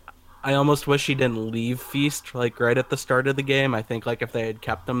I almost wish he didn't leave Feast like right at the start of the game. I think like if they had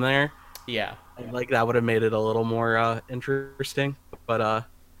kept him there, like that would have made it a little more interesting. But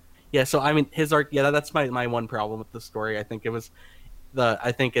yeah. So I mean, his arc, that's my one problem with the story. I think it's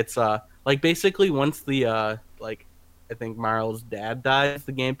like basically once the I think Miles' dad dies,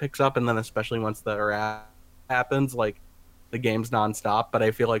 the game picks up, and then especially once the wrap happens, like the game's nonstop. But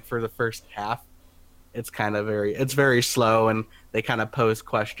I feel like for the first half, it's very slow, and they kind of pose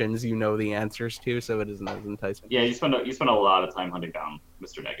questions the answers to, so it isn't as enticing. Yeah, you spend a lot of time hunting down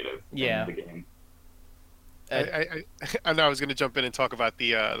Mr. Negative in the game. I know I was going to jump in and talk about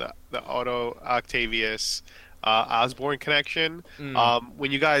the Otto Octavius Osborn connection.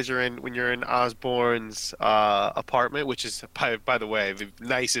 When you're in Osborn's apartment, which is by the way the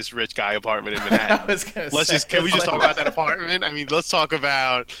nicest rich guy apartment in Manhattan. Can we just talk about that apartment? I mean, let's talk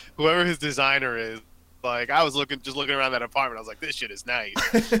about whoever his designer is. Like I was looking around that apartment, I was like, "This shit is nice."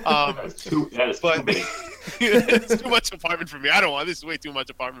 That's too big. It's too much apartment for me. I don't want this. Is way too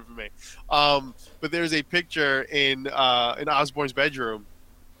much apartment for me. But there's a picture in Osborn's bedroom,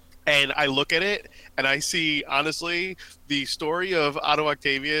 and I look at it and I see, honestly, the story of Otto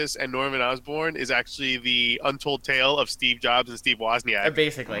Octavius and Norman Osborn is actually the untold tale of Steve Jobs and Steve Wozniak.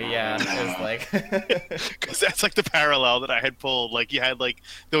 Basically, yeah. It's like because that's like the parallel that I had pulled. Like you had like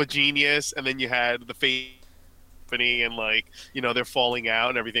the genius, and then you had the fate company, and like they're falling out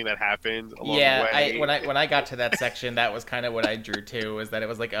and everything that happened along the way. When I got to that section, that was kind of what I drew to, was that it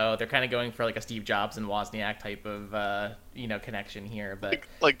was like, oh, they're kind of going for like a Steve Jobs and Wozniak type of connection here, but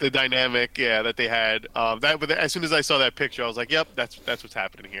like the dynamic that they had. But as soon as I saw that picture, I was like, yep, that's what's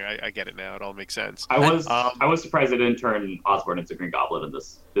happening here. I get it now. It all makes sense. I was surprised they didn't turn Osborn into Green Goblin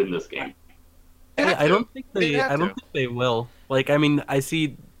in this game. I don't think they will. Like, I mean, I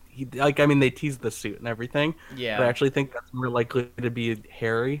see. They tease the suit and everything. Yeah. But I actually think that's more likely to be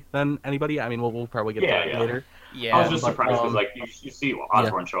Harry than anybody. I mean, we'll probably get to that later. Yeah. I was just surprised because you see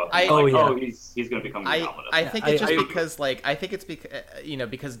Osborn show up. He's going to become Green Goblin. I think it's just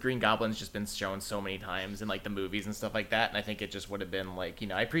because Green Goblin's just been shown so many times in like the movies and stuff like that, and I think it just would have been like,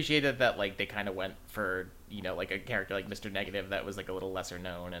 I appreciated that like they kind of went for like a character like Mr. Negative that was like a little lesser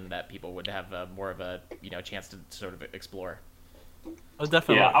known and that people would have more of a chance to sort of explore. Oh,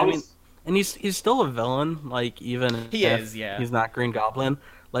 definitely. Yeah, and he's still a villain, like even he's not Green Goblin.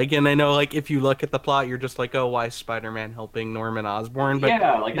 Like, and I know, like if you look at the plot, you're just like, oh, why is Spider-Man helping Norman Osborn? But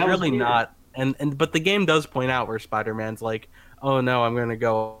he's really not. But the game does point out where Spider-Man's like, oh no, I'm gonna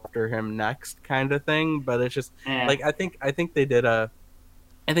go after him next, kind of thing. But it's just like I think they did a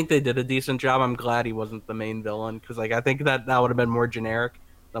decent job. I'm glad he wasn't the main villain, because like I think that would have been more generic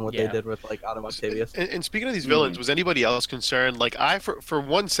than what they did with like Otto Octavius. And speaking of these villains, was anybody else concerned? Like for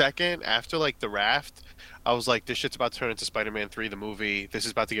 1 second after like the raft, I was like, this shit's about to turn into Spider-Man 3, the movie. This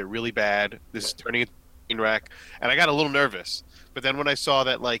is about to get really bad. This is turning into a train wreck. And I got a little nervous. But then when I saw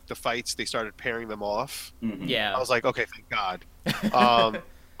that like the fights, they started pairing them off. Yeah. I was like, okay, thank God.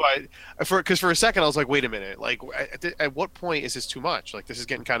 But for a second I was like, wait a minute, like at what point is this too much? Like this is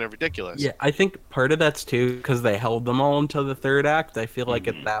getting kind of ridiculous. Yeah, I think part of that's too because they held them all until the third act. I feel like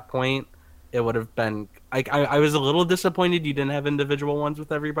at that point it would have been I was a little disappointed you didn't have individual ones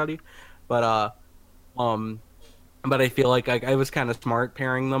with everybody, but I feel like I was kind of smart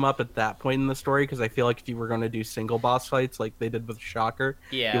pairing them up at that point in the story, because I feel like if you were going to do single boss fights like they did with Shocker,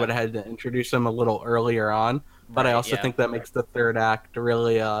 you would have had to introduce them a little earlier on. but I Right, also yeah. think that makes the third act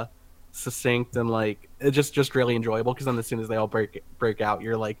really succinct and like it just really enjoyable because then as soon as they all break out,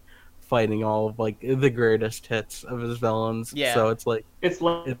 you're like fighting all of like the greatest hits of his villains. Yeah. So it's like It's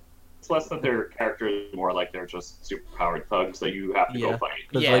less, It- it's less that they're characters, more like they're just superpowered thugs that you have to Yeah. go fight.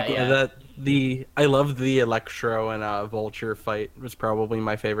 Because Yeah, like yeah. I love the Electro and Vulture fight. It was probably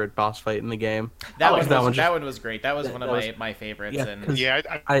my favorite boss fight in the game. That like one, that was, one that just- one was great. That was that- one of that was- my favorites. Yeah, And 'cause Yeah,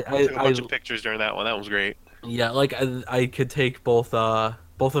 I took a bunch I of pictures during that one. That was great. yeah, like I could take both of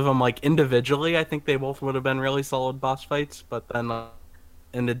them like individually. I think they both would have been really solid boss fights, but then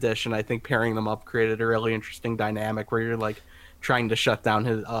in addition, I think pairing them up created a really interesting dynamic where you're like trying to shut down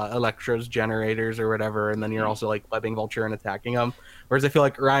his Electro's generators or whatever, and then you're also like webbing Vulture and attacking him. Whereas I feel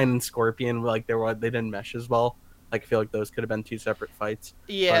like Ryan and Scorpion, like they didn't mesh as well. Like I feel like those could have been two separate fights.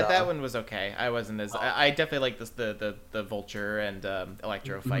 yeah, But, that one was okay. I wasn't as I definitely like this the Vulture and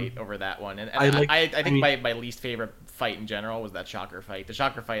Electro fight over that one. And I think my least favorite fight in general was that Shocker fight. The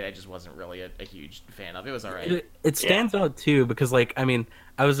Shocker fight I just wasn't really a huge fan of. It was alright. It stands out too because like I mean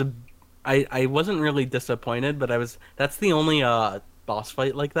I wasn't really disappointed, but that's the only boss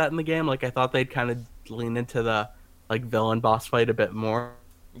fight like that in the game. Like I thought they'd kind of lean into the like villain boss fight a bit more.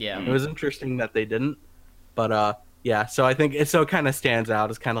 Yeah. It was interesting that they didn't, but yeah. So I think it kind of stands out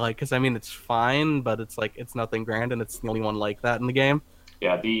as kind of like because I mean it's fine, but it's like it's nothing grand, and it's the only one like that in the game.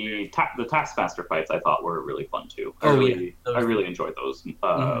 Yeah, the Taskmaster fights I thought were really fun too. Oh, I yeah. really enjoyed those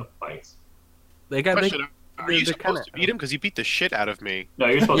fights. They got Question: Are you they're supposed kinda- to beat him because he beat the shit out of me? No,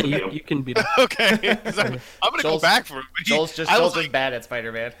 you're supposed to beat you, them. you can beat. Okay, 'cause I'm gonna go Joel's- back for him. But Joel's just I was Joel's just like, bad at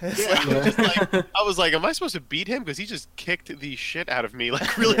Spider-Man. I was like, am I supposed to beat him because he just kicked the shit out of me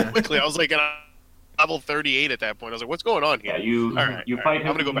like really quickly? I was like, level 38 at that point. I was like, what's going on here? Yeah, you Alright, you alright. fight I'm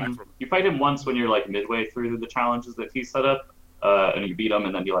him. gonna go back for him. You fight him once when you're like midway through the challenges that he set up, and you beat him,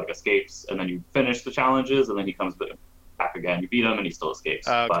 and then he like escapes, and then you finish the challenges, and then he comes back again. You beat him, and he still escapes.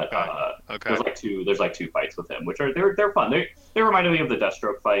 Okay. But Okay. there's like two fights with him, which are they're fun. They reminded me of the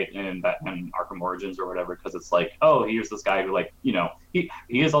Deathstroke fight in Batman Arkham Origins or whatever, because it's like, oh, here's this guy who like he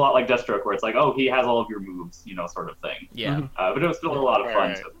is a lot like Deathstroke, where it's like, oh, he has all of your moves, sort of thing. Yeah. But it was still a lot of fun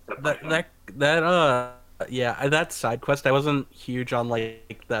Right. to fight him. That side quest I wasn't huge on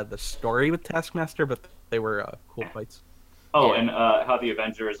like the story with Taskmaster, but they were cool fights. Oh, Yeah. and how the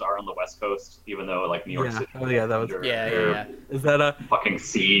Avengers are on the West Coast, even though like New York Yeah. City. Oh, yeah, that was- Yeah. Is that a Fucking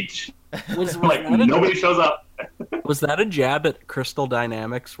siege. was Like that a- nobody shows up. was that a jab at Crystal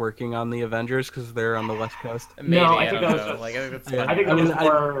Dynamics working on the Avengers because they're on the West Coast? Maybe, No, I I think don't that was know. just- Like, I think that's Yeah. fun. I think I that was mean, I-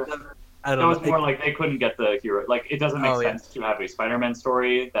 more. I It don't was know. more like they couldn't get the hero. Like it doesn't make Oh, yeah. sense to have a Spider-Man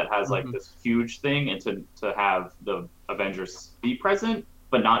story that has like Mhm. this huge thing, and to have the Avengers be present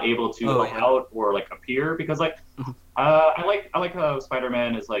but not able to Oh, go yeah. out or like appear because like Mhm. I like how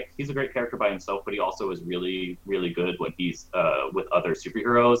Spider-Man is like he's a great character by himself, but he also is really really good when he's with other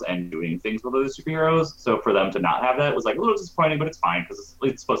superheroes and doing things with other superheroes. So for them to not have that was like a little disappointing, but it's fine because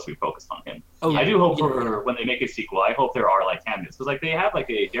it's supposed to be focused on him. Oh, I do hope yeah. for when they make a sequel, I hope there are like cameos because like they have like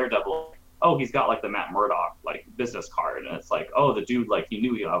a Daredevil. Oh, he's got like the Matt Murdock like business card, and it's like, oh, the dude like he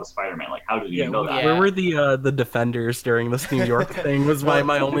knew I was Spider-Man. Like, how did you know that? Yeah. Where were the defenders during this New York thing? Was my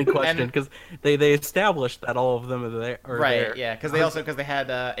only question because they established that all of them are there. Right, yeah, because they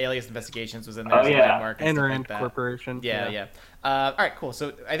had Alias Investigations was in there Oh, as a yeah. landmark and And stuff Rand like that. Corporation. Yeah. All right, cool.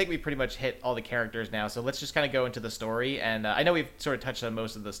 So I think we pretty much hit all the characters now. So let's just kind of go into the story. And I know we've sort of touched on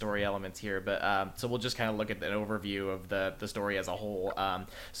most of the story elements here, but so we'll just kind of look at an overview of the story as a whole.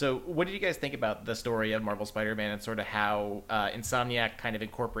 So what did you guys think about the story of Marvel Spider-Man and sort of how Insomniac kind of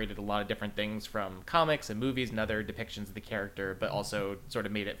incorporated a lot of different things from comics and movies and other depictions of the character, but also sort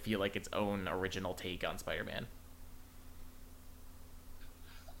of made it feel like its own original take on Spider-Man?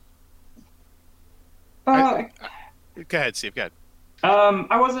 Go ahead, Steve. Go ahead.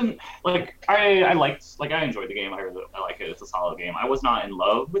 I wasn't like I liked like I enjoyed the game. I like it. It's a solid game. I was not in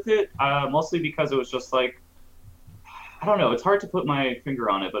love with it, mostly because it was just like I don't know. It's hard to put my finger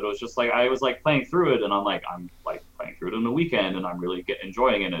on it, but it was just like I was like playing through it, and I'm like playing through it in the weekend, and I'm really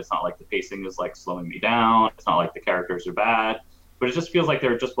enjoying it. It's not like the pacing is like slowing me down. It's not like the characters are bad, but it just feels like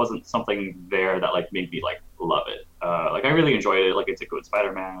there just wasn't something there that like made me like love it. Like I really enjoyed it. Like it's a good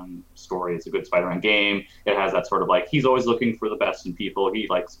Spider-Man story. It's a good Spider-Man game. It has that sort of like he's always looking for the best in people. He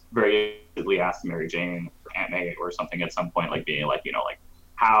like very easily asked Mary Jane or Aunt May or something at some point, like being like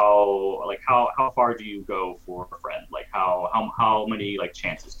like how far do you go for a friend? Like how many like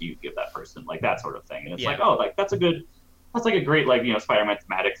chances do you give that person? Like that sort of thing. And it's Yeah. like, oh, like that's a good that's like a great like Spider-Man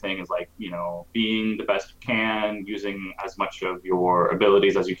thematic thing is like being the best you can, using as much of your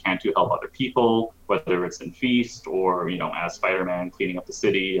abilities as you can to help other people, whether it's in Feast or as Spider-Man cleaning up the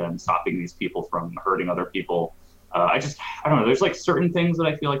city and stopping these people from hurting other people. I don't know. There's like certain things that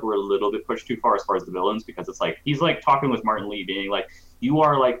I feel like were a little bit pushed too far as far as the villains, because it's like he's like talking with Martin Lee, being like, "You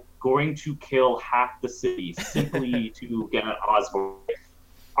are like going to kill half the city simply to get at Osborn.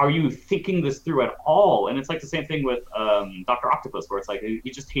 Are you thinking this through at all?" And it's like the same thing with Dr. Octopus, where it's like he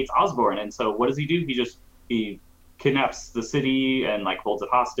just hates Osborn, and so what does he do? He kidnaps the city and like holds it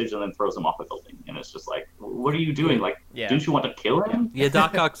hostage and then throws him off a building. And it's just like, what are you doing? Like, didn't you want to kill him? Yeah,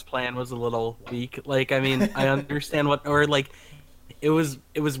 Doc Ock's plan was a little weak. Like, I mean, I understand it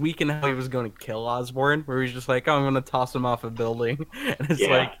was weak in how he was going to kill Osborn, where he's just like, "Oh, I'm going to toss him off a building," and it's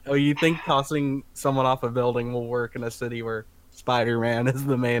like, oh, you think tossing someone off a building will work in a city where Spider-Man is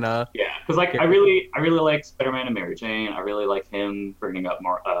the main because like I really like Spider-Man and Mary Jane. I really like him bringing up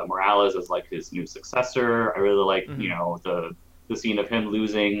Morales as like his new successor. I really like the scene of him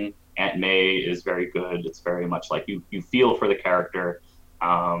losing Aunt May is very good. It's very much like you feel for the character.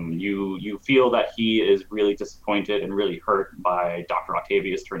 You feel that he is really disappointed and really hurt by Dr.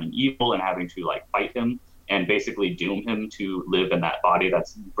 Octavius turning evil and having to like fight him and basically doom him to live in that body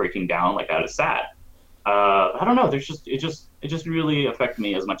that's breaking down. Like, that is sad. I don't know. It just really affected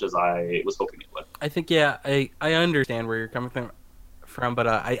me as much as I was hoping it would. I think I understand where you're coming from, but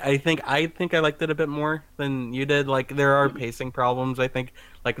I think I liked it a bit more than you did. Like, there are pacing problems. I think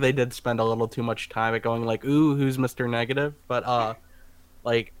like they did spend a little too much time at going like, "Ooh, who's Mr. Negative?" But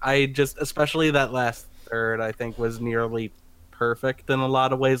like I just, especially that last third, I think was nearly perfect in a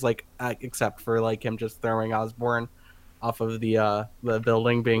lot of ways. Like except for like him just throwing Osborn off of the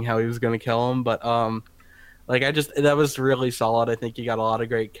building being how he was going to kill him. But like that was really solid. I think you got a lot of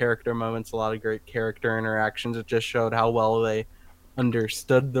great character moments, a lot of great character interactions. It just showed how well they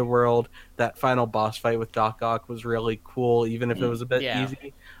understood the world. That final boss fight with Doc Ock was really cool, even if it was a bit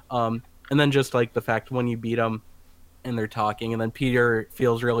easy. And then just like the fact when you beat him and they're talking, and then Peter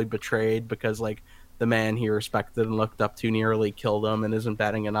feels really betrayed because like the man he respected and looked up to nearly killed him and isn't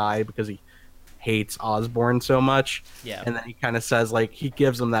batting an eye because he hates Osborn so much. Yeah. And then he kind of says like, he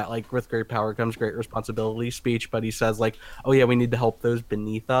gives him that like, with great power comes great responsibility speech, but he says like, "Oh yeah, we need to help those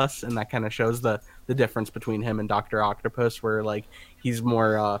beneath us." And that kind of shows the difference between him and Dr. Octopus, where like he's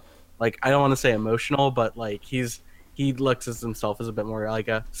more like, I don't want to say emotional, but like he looks at himself as a bit more like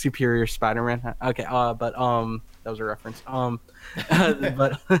a superior Spider-Man. Okay, but that was a reference.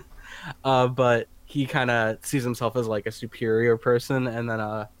 But he kind of sees himself as like a superior person, and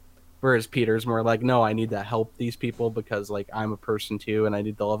then whereas Peter's more like, "No, I need to help these people because like I'm a person too, and I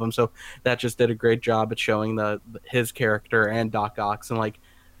need to love them." So that just did a great job at showing his character and Doc Ock's, and like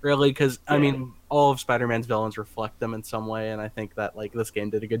really, because I mean, all of Spider-Man's villains reflect them in some way, and I think that like this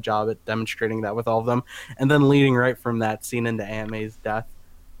game did a good job at demonstrating that with all of them. And then leading right from that scene into Aunt May's death,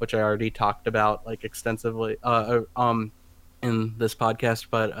 which I already talked about like extensively in this podcast,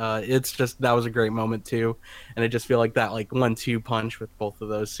 but it's just, that was a great moment too, and I just feel like that like 1-2 punch with both of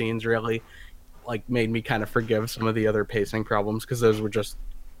those scenes really like made me kind of forgive some of the other pacing problems, because those were just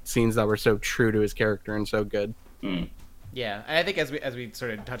scenes that were so true to his character and so good. Yeah, and I think as we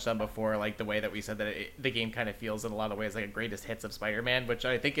sort of touched on before, like the way that we said that the game kind of feels in a lot of ways like a greatest hits of Spider-Man, which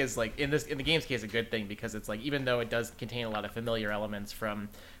I think is like in the game's case a good thing, because it's like, even though it does contain a lot of familiar elements from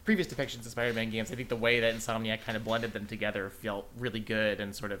previous depictions of Spider-Man games, I think the way that Insomniac kind of blended them together felt really good,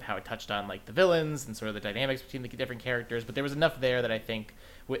 and sort of how it touched on like the villains and sort of the dynamics between the different characters. But there was enough there that I think,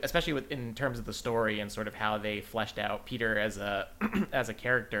 especially in terms of the story and sort of how they fleshed out Peter as a as a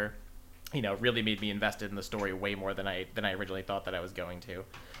character, really made me invested in the story way more than I originally thought that I was going to.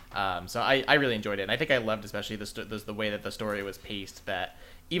 So I really enjoyed it, and I think I loved especially the way that the story was paced, that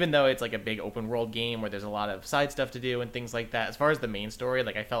even though it's like a big open world game where there's a lot of side stuff to do and things like that, as far as the main story,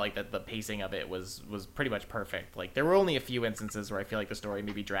 like I felt like that the pacing of it was pretty much perfect. Like there were only a few instances where I feel like the story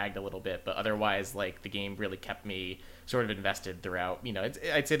maybe dragged a little bit, but otherwise like the game really kept me sort of invested throughout.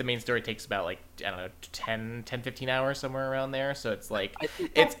 I'd say the main story takes about like, I don't know, 10-15 hours, somewhere around there. So it's like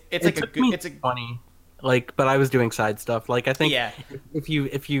it's like a good, it's a funny, like, but I was doing side stuff. Like I think if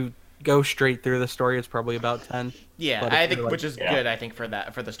you go straight through the story, it's probably about 10. Yeah, I think, which is good. I think for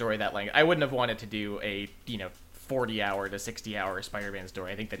the story that length, I wouldn't have wanted to do a 40-hour to 60-hour Spider-Man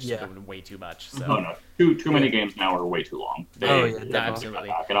story. I think that's just been way too much. So. Oh no, too many games now are way too long.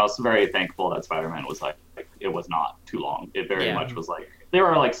 Absolutely. And I was very thankful that Spider-Man was like it was not too long. It very much was like, there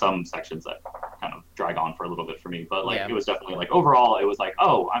are like some sections that kind of drag on for a little bit for me, but like it was definitely like overall it was like,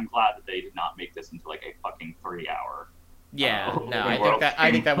 oh, I'm glad that they did not make this into like a fucking 3-hour Yeah, no, open world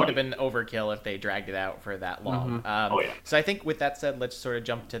I think that would have game. been overkill if they dragged it out for that long. Oh yeah. So I think with that said, let's sort of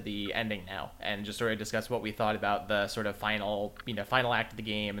jump to the ending now and just sort of discuss what we thought about the sort of final, final act of the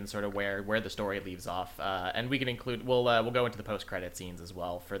game and sort of where the story leaves off. And we can include we'll go into the post credit scenes as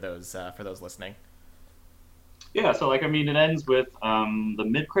well for those listening. Yeah, so like I mean, it ends with the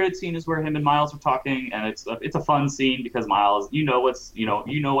mid-credit scene is where him and Miles are talking, and it's a fun scene because Miles, you know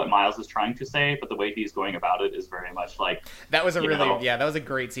what Miles is trying to say, but the way he's going about it is very much like That was a really know. that was a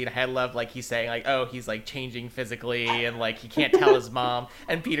great scene. I loved like he's saying like, oh, he's like changing physically and like he can't tell his mom,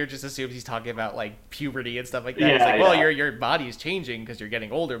 and Peter just assumes he's talking about like puberty and stuff like that. It's Yeah, like, well, yeah. your body is changing because you're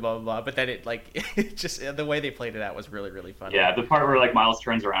getting older, blah blah blah. But then it like it just the way they played it out was really really funny. Yeah, the part where like Miles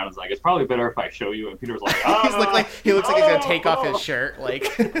turns around and is like, "It's probably better if I show you," and Peter's like, he looks like he's gonna take off his shirt,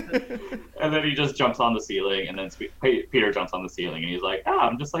 like. and then he just jumps on the ceiling, and then Peter jumps on the ceiling, and he's like, "Ah,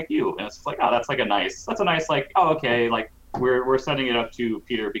 I'm just like you," and it's just like, "Oh, that's a nice like, oh, okay, like we're setting it up to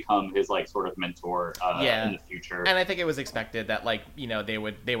Peter become his like sort of mentor in the future." And I think it was expected that like they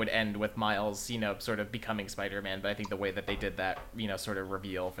would end with Miles sort of becoming Spider-Man, but I think the way that they did that sort of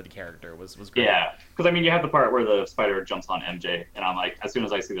reveal for the character was great. Yeah, because I mean, you have the part where the spider jumps on MJ, and I'm like, as soon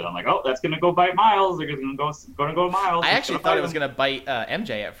as I see that, I'm like, oh, that's gonna go bite Miles. They're gonna go Miles. I actually thought it was gonna bite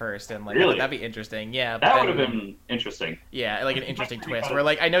MJ at first, and like Really? that'd be interesting. Yeah, that would have been interesting. Yeah, like an interesting twist where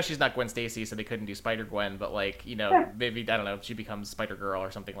like I know she's not Gwen Stacy, so they couldn't do Spider Gwen, but like maybe I don't know, she becomes Spider Girl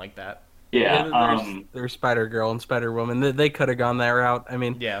or something like that. Yeah, there's Spider Girl and Spider Woman. They could have gone that route. I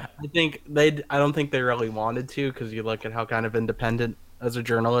mean, yeah, I don't think they really wanted to, because you look at how kind of independent as a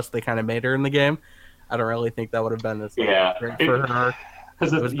journalist they kind of made her in the game. I don't really think that would have been as great for her.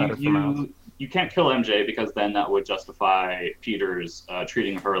 Because you can't kill MJ, because then that would justify Peter's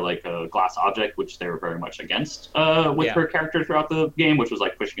treating her like a glass object, which they were very much against with her character throughout the game, which was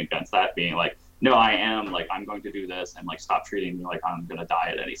like pushing against that, being like, no, I'm going to do this, and like stop treating me like I'm gonna die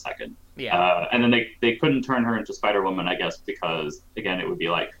at any second. Yeah. And then they couldn't turn her into Spider-Woman, I guess, because again it would be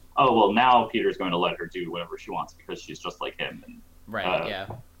like, oh well, now Peter's going to let her do whatever she wants because she's just like him. And, right. Yeah.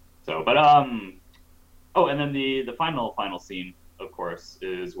 So, but oh, and then the final scene, of course,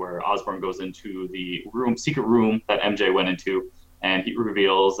 is where Osborn goes into the secret room that MJ went into, and he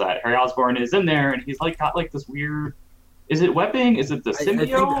reveals that Harry Osborn is in there, and he's like got like this weird. Is it webbing? Is it the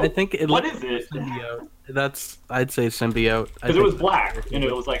symbiote? I think it. What is it? Symbiote. I'd say symbiote. Because it was black and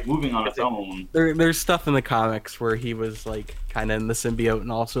it was like moving on its own. There's stuff in the comics where he was like kind of in the symbiote and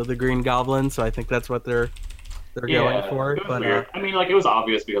also the Green Goblin, so I think that's what they're going for. It was weird. I mean, like it was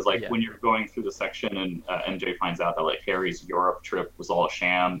obvious because like when you're going through the section and MJ finds out that like Harry's Europe trip was all a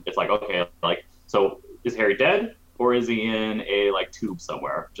sham. It's like, okay, like so is Harry dead or is he in a like tube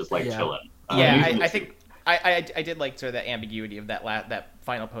somewhere just like chilling? I think. I did like sort of the ambiguity of that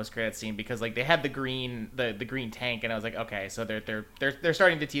final post credit scene, because like they had the green tank, and I was like, okay, so they're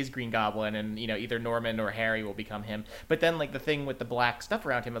starting to tease Green Goblin, and either Norman or Harry will become him. But then like the thing with the black stuff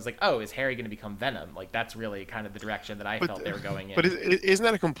around him, I was like, oh, is Harry going to become Venom? Like that's really kind of the direction that I felt they were going in. But isn't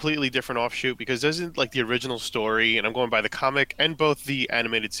that a completely different offshoot? Because doesn't like the original story, and I'm going by the comic and both the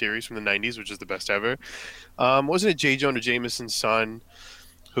animated series from the '90s, which is the best ever. Wasn't it J. Jonah Jameson's son,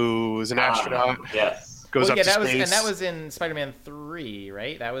 who is an astronaut? Yes. Goes up to space. And that was in Spider-Man 3,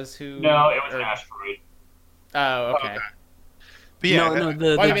 right? That was who? No, it was an asteroid. Oh, okay. But yeah,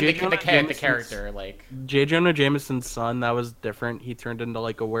 the character, like J. Jonah Jameson's son, that was different. He turned into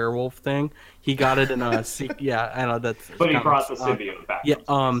like a werewolf thing. He got it in a yeah, I know that's. But he brought the symbiote back. Yeah,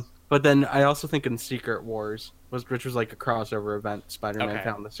 but then I also think in Secret Wars, which was like a crossover event, Spider-Man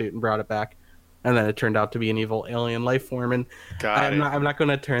found the suit and brought it back. And then it turned out to be an evil alien life form. And I'm not going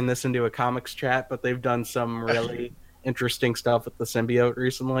to turn this into a comics chat, but they've done some really interesting stuff with the symbiote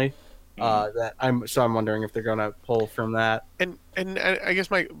recently. I'm wondering if they're going to pull from that. And I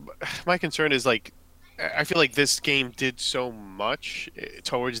guess my concern is like, I feel like this game did so much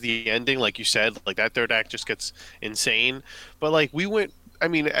towards the ending, like you said, like that third act just gets insane. But like we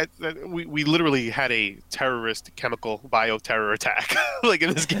literally had a terrorist chemical bioterror attack like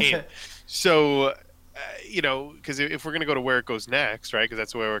in this game. So, because if we're going to go to where it goes next, right, because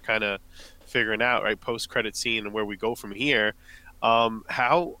that's where we're kind of figuring out, right, post-credit scene and where we go from here,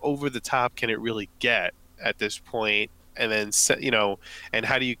 how over the top can it really get at this point? And then, and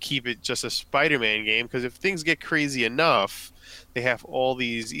how do you keep it just a Spider-Man game? Because if things get crazy enough, they have all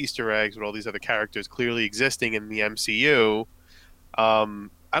these Easter eggs with all these other characters clearly existing in the MCU. I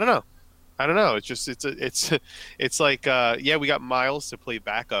don't know. It's just it's like we got Miles to play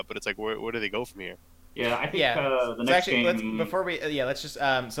backup, but it's like where do they go from here? Yeah, I think Yeah. the So next actually, let's game. before we yeah, let's just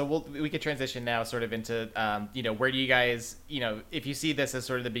so we could transition now sort of into where do you guys if you see this as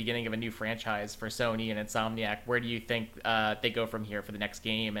sort of the beginning of a new franchise for Sony and Insomniac, where do you think they go from here for the next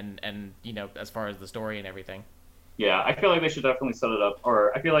game and as far as the story and everything? Yeah, I feel like they should definitely set it up,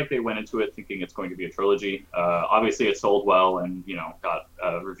 or I feel like they went into it thinking it's going to be a trilogy. Obviously, it sold well and got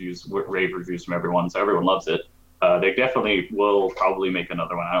rave reviews from everyone, so everyone loves it. They definitely will probably make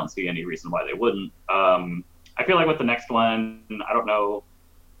another one. I don't see any reason why they wouldn't. I feel like with the next one, I don't know.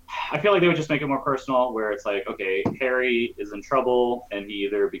 I feel like they would just make it more personal, where it's like, okay, Harry is in trouble, and he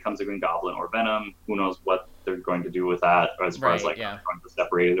either becomes a Green Goblin or Venom. Who knows what they're going to do with that, as far as Right, like yeah. trying to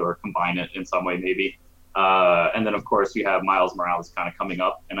separate it or combine it in some way, maybe. And then, of course, you have Miles Morales kind of coming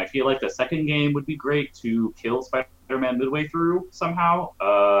up, and I feel like the second game would be great to kill Spider-Man midway through somehow,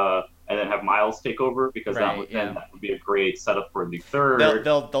 and then have Miles take over because Right, then that would be a great setup for the third.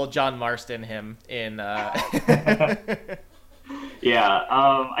 They'll John Marston him in Yeah,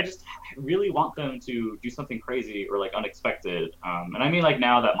 I just really want them to do something crazy or like unexpected. And I mean, like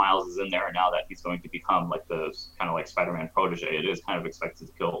now that Miles is in there, and now that he's going to become like the kind of like Spider-Man protege, it is kind of expected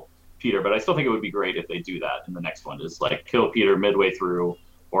to kill Peter. But I still think it would be great if they do that in the next one, is like kill Peter midway through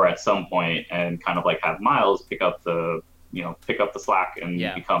or at some point, and kind of like have Miles pick up the slack and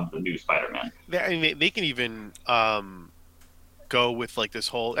become the new Spider-Man. I mean, they can even go with like this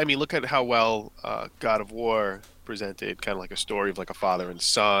whole. I mean, look at how well God of War presented kind of like a story of like a father and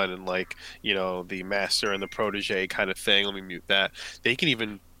son, and like the master and the protege kind of thing. Let me mute that. They can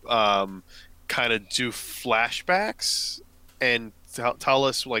even kind of do flashbacks and tell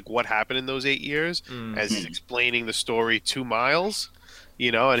us like what happened in those 8 years as he's explaining the story to Miles.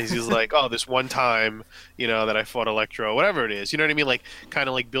 And he's like, oh, this one time, that I fought Electro, whatever it is, you know what I mean? Like, kind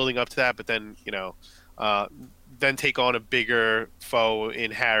of like building up to that, but then, then take on a bigger foe in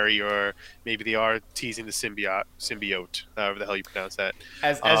Harry, or maybe they are teasing the symbiote, however the hell you pronounce that.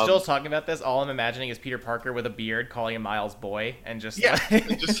 As Joel's talking about this, all I'm imagining is Peter Parker with a beard calling him Miles Boy, and just just like,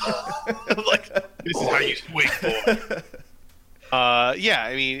 this is how you swing, boy.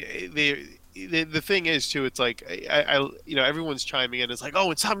 I mean, the thing is too, it's like I everyone's chiming in. It's like, oh,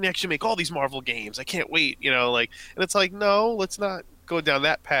 Insomniac should make all these Marvel games. I can't wait, and it's like, no, let's not go down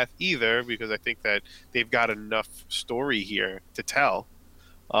that path either, because I think that they've got enough story here to tell.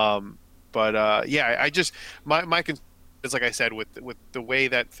 I just my concern is, like I said, with the way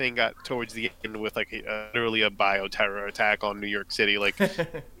that thing got towards the end, with like literally a bioterror attack on New York City, like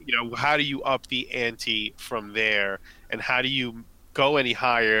how do you up the ante from there, and how do you go any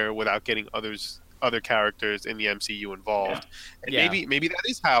higher without getting other characters in the MCU involved? And maybe that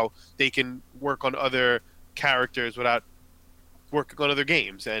is how they can work on other characters without working on other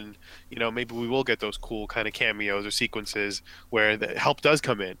games, and maybe we will get those cool kind of cameos or sequences where the help does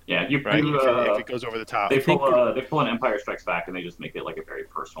come in. Yeah, if it goes over the top. They pull an Empire Strikes Back, and they just make it like a very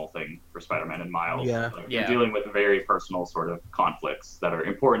personal thing for Spider-Man and Miles. They're dealing with very personal sort of conflicts that are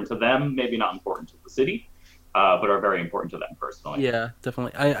important to them, maybe not important to the city, but are very important to them personally. Yeah,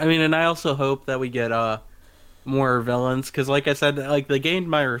 definitely. I mean, and I also hope that we get more villains, because like I said, like they gained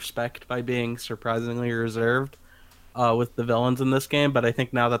my respect by being surprisingly reserved with the villains in this game, but I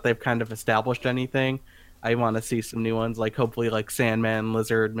think now that they've kind of established anything, I want to see some new ones, like hopefully like Sandman,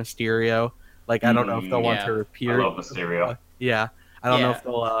 Lizard, Mysterio. Like I don't know if they'll want to repeat. I love Mysterio. I don't know if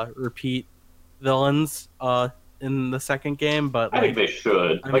they'll repeat villains in the second game, but I think they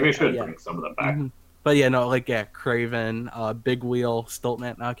should. They should bring some of them back. Mm-hmm. But Craven, Big Wheel,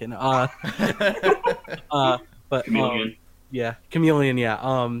 Stiltman, but Chameleon.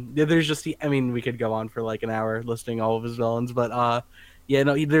 Chameleon, there's just, I mean, we could go on for like an hour listing all of his villains, but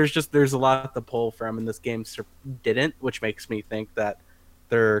there's a lot to pull from, and this game didn't, which makes me think that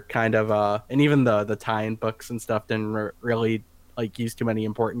they're kind of and even the tie-in books and stuff didn't really like use too many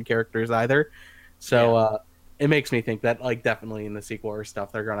important characters either, so it makes me think that like definitely in the sequel or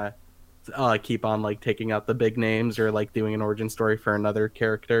stuff they're gonna keep on like taking out the big names, or like doing an origin story for another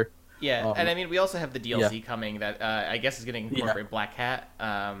character. Yeah, and I mean, we also have the DLC coming that I guess is going to incorporate Black Cat.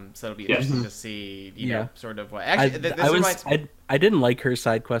 So it'll be interesting to see, sort of what. Actually, I didn't like her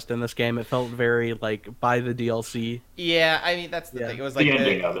side quest in this game. It felt very like by the DLC. Yeah, I mean that's the thing. It was like the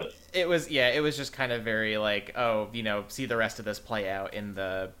ending of it. It was just kind of very like, oh, see the rest of this play out in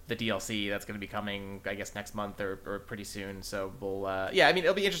the DLC that's going to be coming, I guess, next month or pretty soon. So we'll, I mean,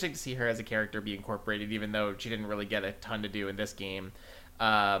 it'll be interesting to see her as a character be incorporated, even though she didn't really get a ton to do in this game.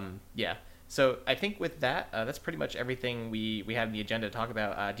 So I think with that, that's pretty much everything we had in the agenda to talk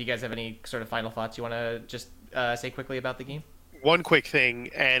about. Do you guys have any sort of final thoughts you want to just say quickly about the game? One quick thing,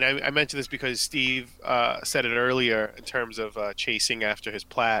 and I mentioned this because Steve said it earlier in terms of chasing after his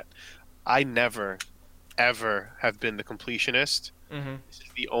plat. I never ever have been the completionist. Mm-hmm. This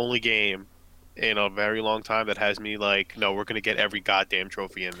is the only game in a very long time that has me like, no, we're gonna get every goddamn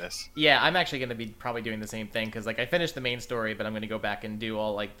trophy in this. Yeah, I'm actually going to be probably doing the same thing because like I finished the main story, but I'm going to go back and do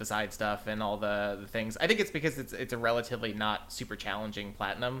all like the side stuff and all the things. I think it's because it's a relatively not super challenging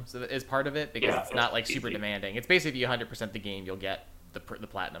platinum, so that is part of it because it's not like super demanding. It's basically if you 100% the game, you'll get the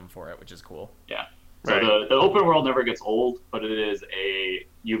platinum for it, which is cool. Yeah. So Right. the open world never gets old, but it is a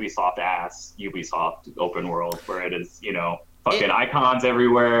Ubisoft open world where it is, fucking icons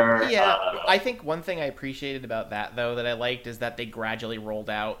everywhere. Yeah, I think one thing I appreciated about that though that I liked is that they gradually rolled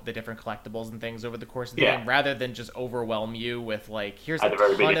out the different collectibles and things over the course of the game rather than just overwhelm you with like here's a At the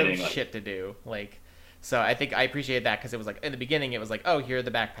very ton of beginning, shit to do. Like, so I think I appreciated that because it was like in the beginning it was like, oh, here are the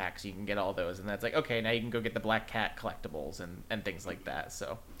backpacks, you can get all those, and that's like, okay, now you can go get the Black Cat collectibles and things like that.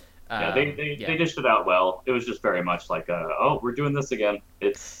 So they dished it out well. It was just very much like, oh, we're doing this again.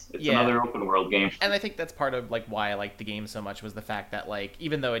 It's another open world game. And I think that's part of like why I liked the game so much was the fact that like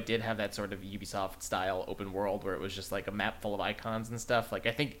even though it did have that sort of Ubisoft style open world where it was just like a map full of icons and stuff, like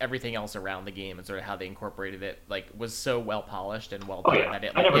I think everything else around the game and sort of how they incorporated it like was so well polished and well done that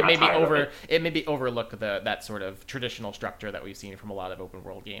it made me overlook that sort of traditional structure that we've seen from a lot of open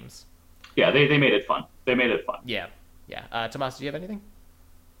world games. Yeah, they made it fun. Yeah. Tomas, do you have anything?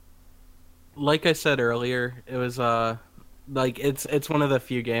 Like I said earlier, it was like it's one of the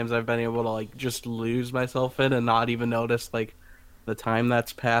few games I've been able to like just lose myself in and not even notice like the time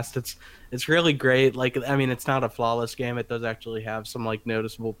that's passed. It's really great. Like, I mean, it's not a flawless game. It does actually have some like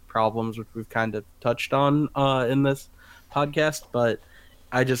noticeable problems which we've kind of touched on in this podcast, but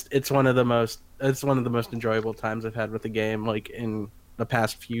it's one of the most enjoyable times I've had with the game like in the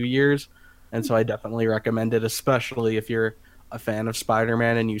past few years. And so I definitely recommend it, especially if you're a fan of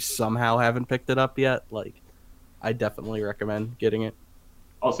Spider-Man and you somehow haven't picked it up yet. Like, I definitely recommend getting it.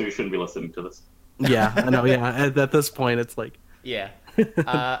 Also, you shouldn't be listening to this. Yeah, I know. Yeah, at this point, it's like. Yeah.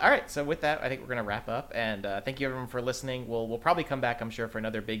 All right. So with that, I think we're gonna wrap up. And thank you everyone for listening. We'll probably come back, I'm sure, for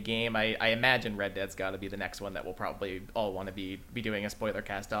another big game. I imagine Red Dead's got to be the next one that we'll probably all want to be doing a spoiler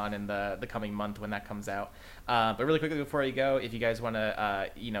cast on in the coming month when that comes out. But really quickly before you go, if you guys want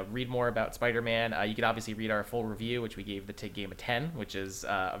to read more about Spider-Man, you can obviously read our full review, which we gave the game a 10, which is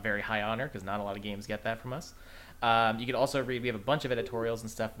a very high honor because not a lot of games get that from us. You can also read, we have a bunch of editorials and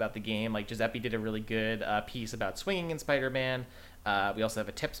stuff about the game. Like Giuseppe did a really good piece about swinging in Spider-Man. We also have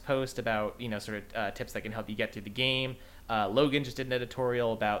a tips post about, tips that can help you get through the game. Logan just did an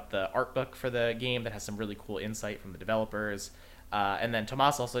editorial about the art book for the game that has some really cool insight from the developers. And then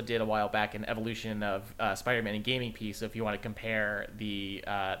Tomas also did a while back an evolution of Spider-Man and gaming piece. So if you want to compare the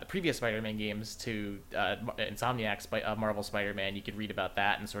previous Spider-Man games to Insomniac's Marvel Spider-Man, you could read about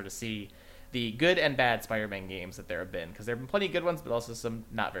that and sort of see the good and bad Spider-Man games that there have been, because there have been plenty of good ones, but also some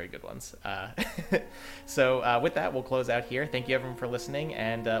not very good ones. So with that, we'll close out here. Thank you everyone for listening,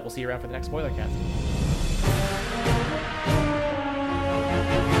 and we'll see you around for the next spoiler cast.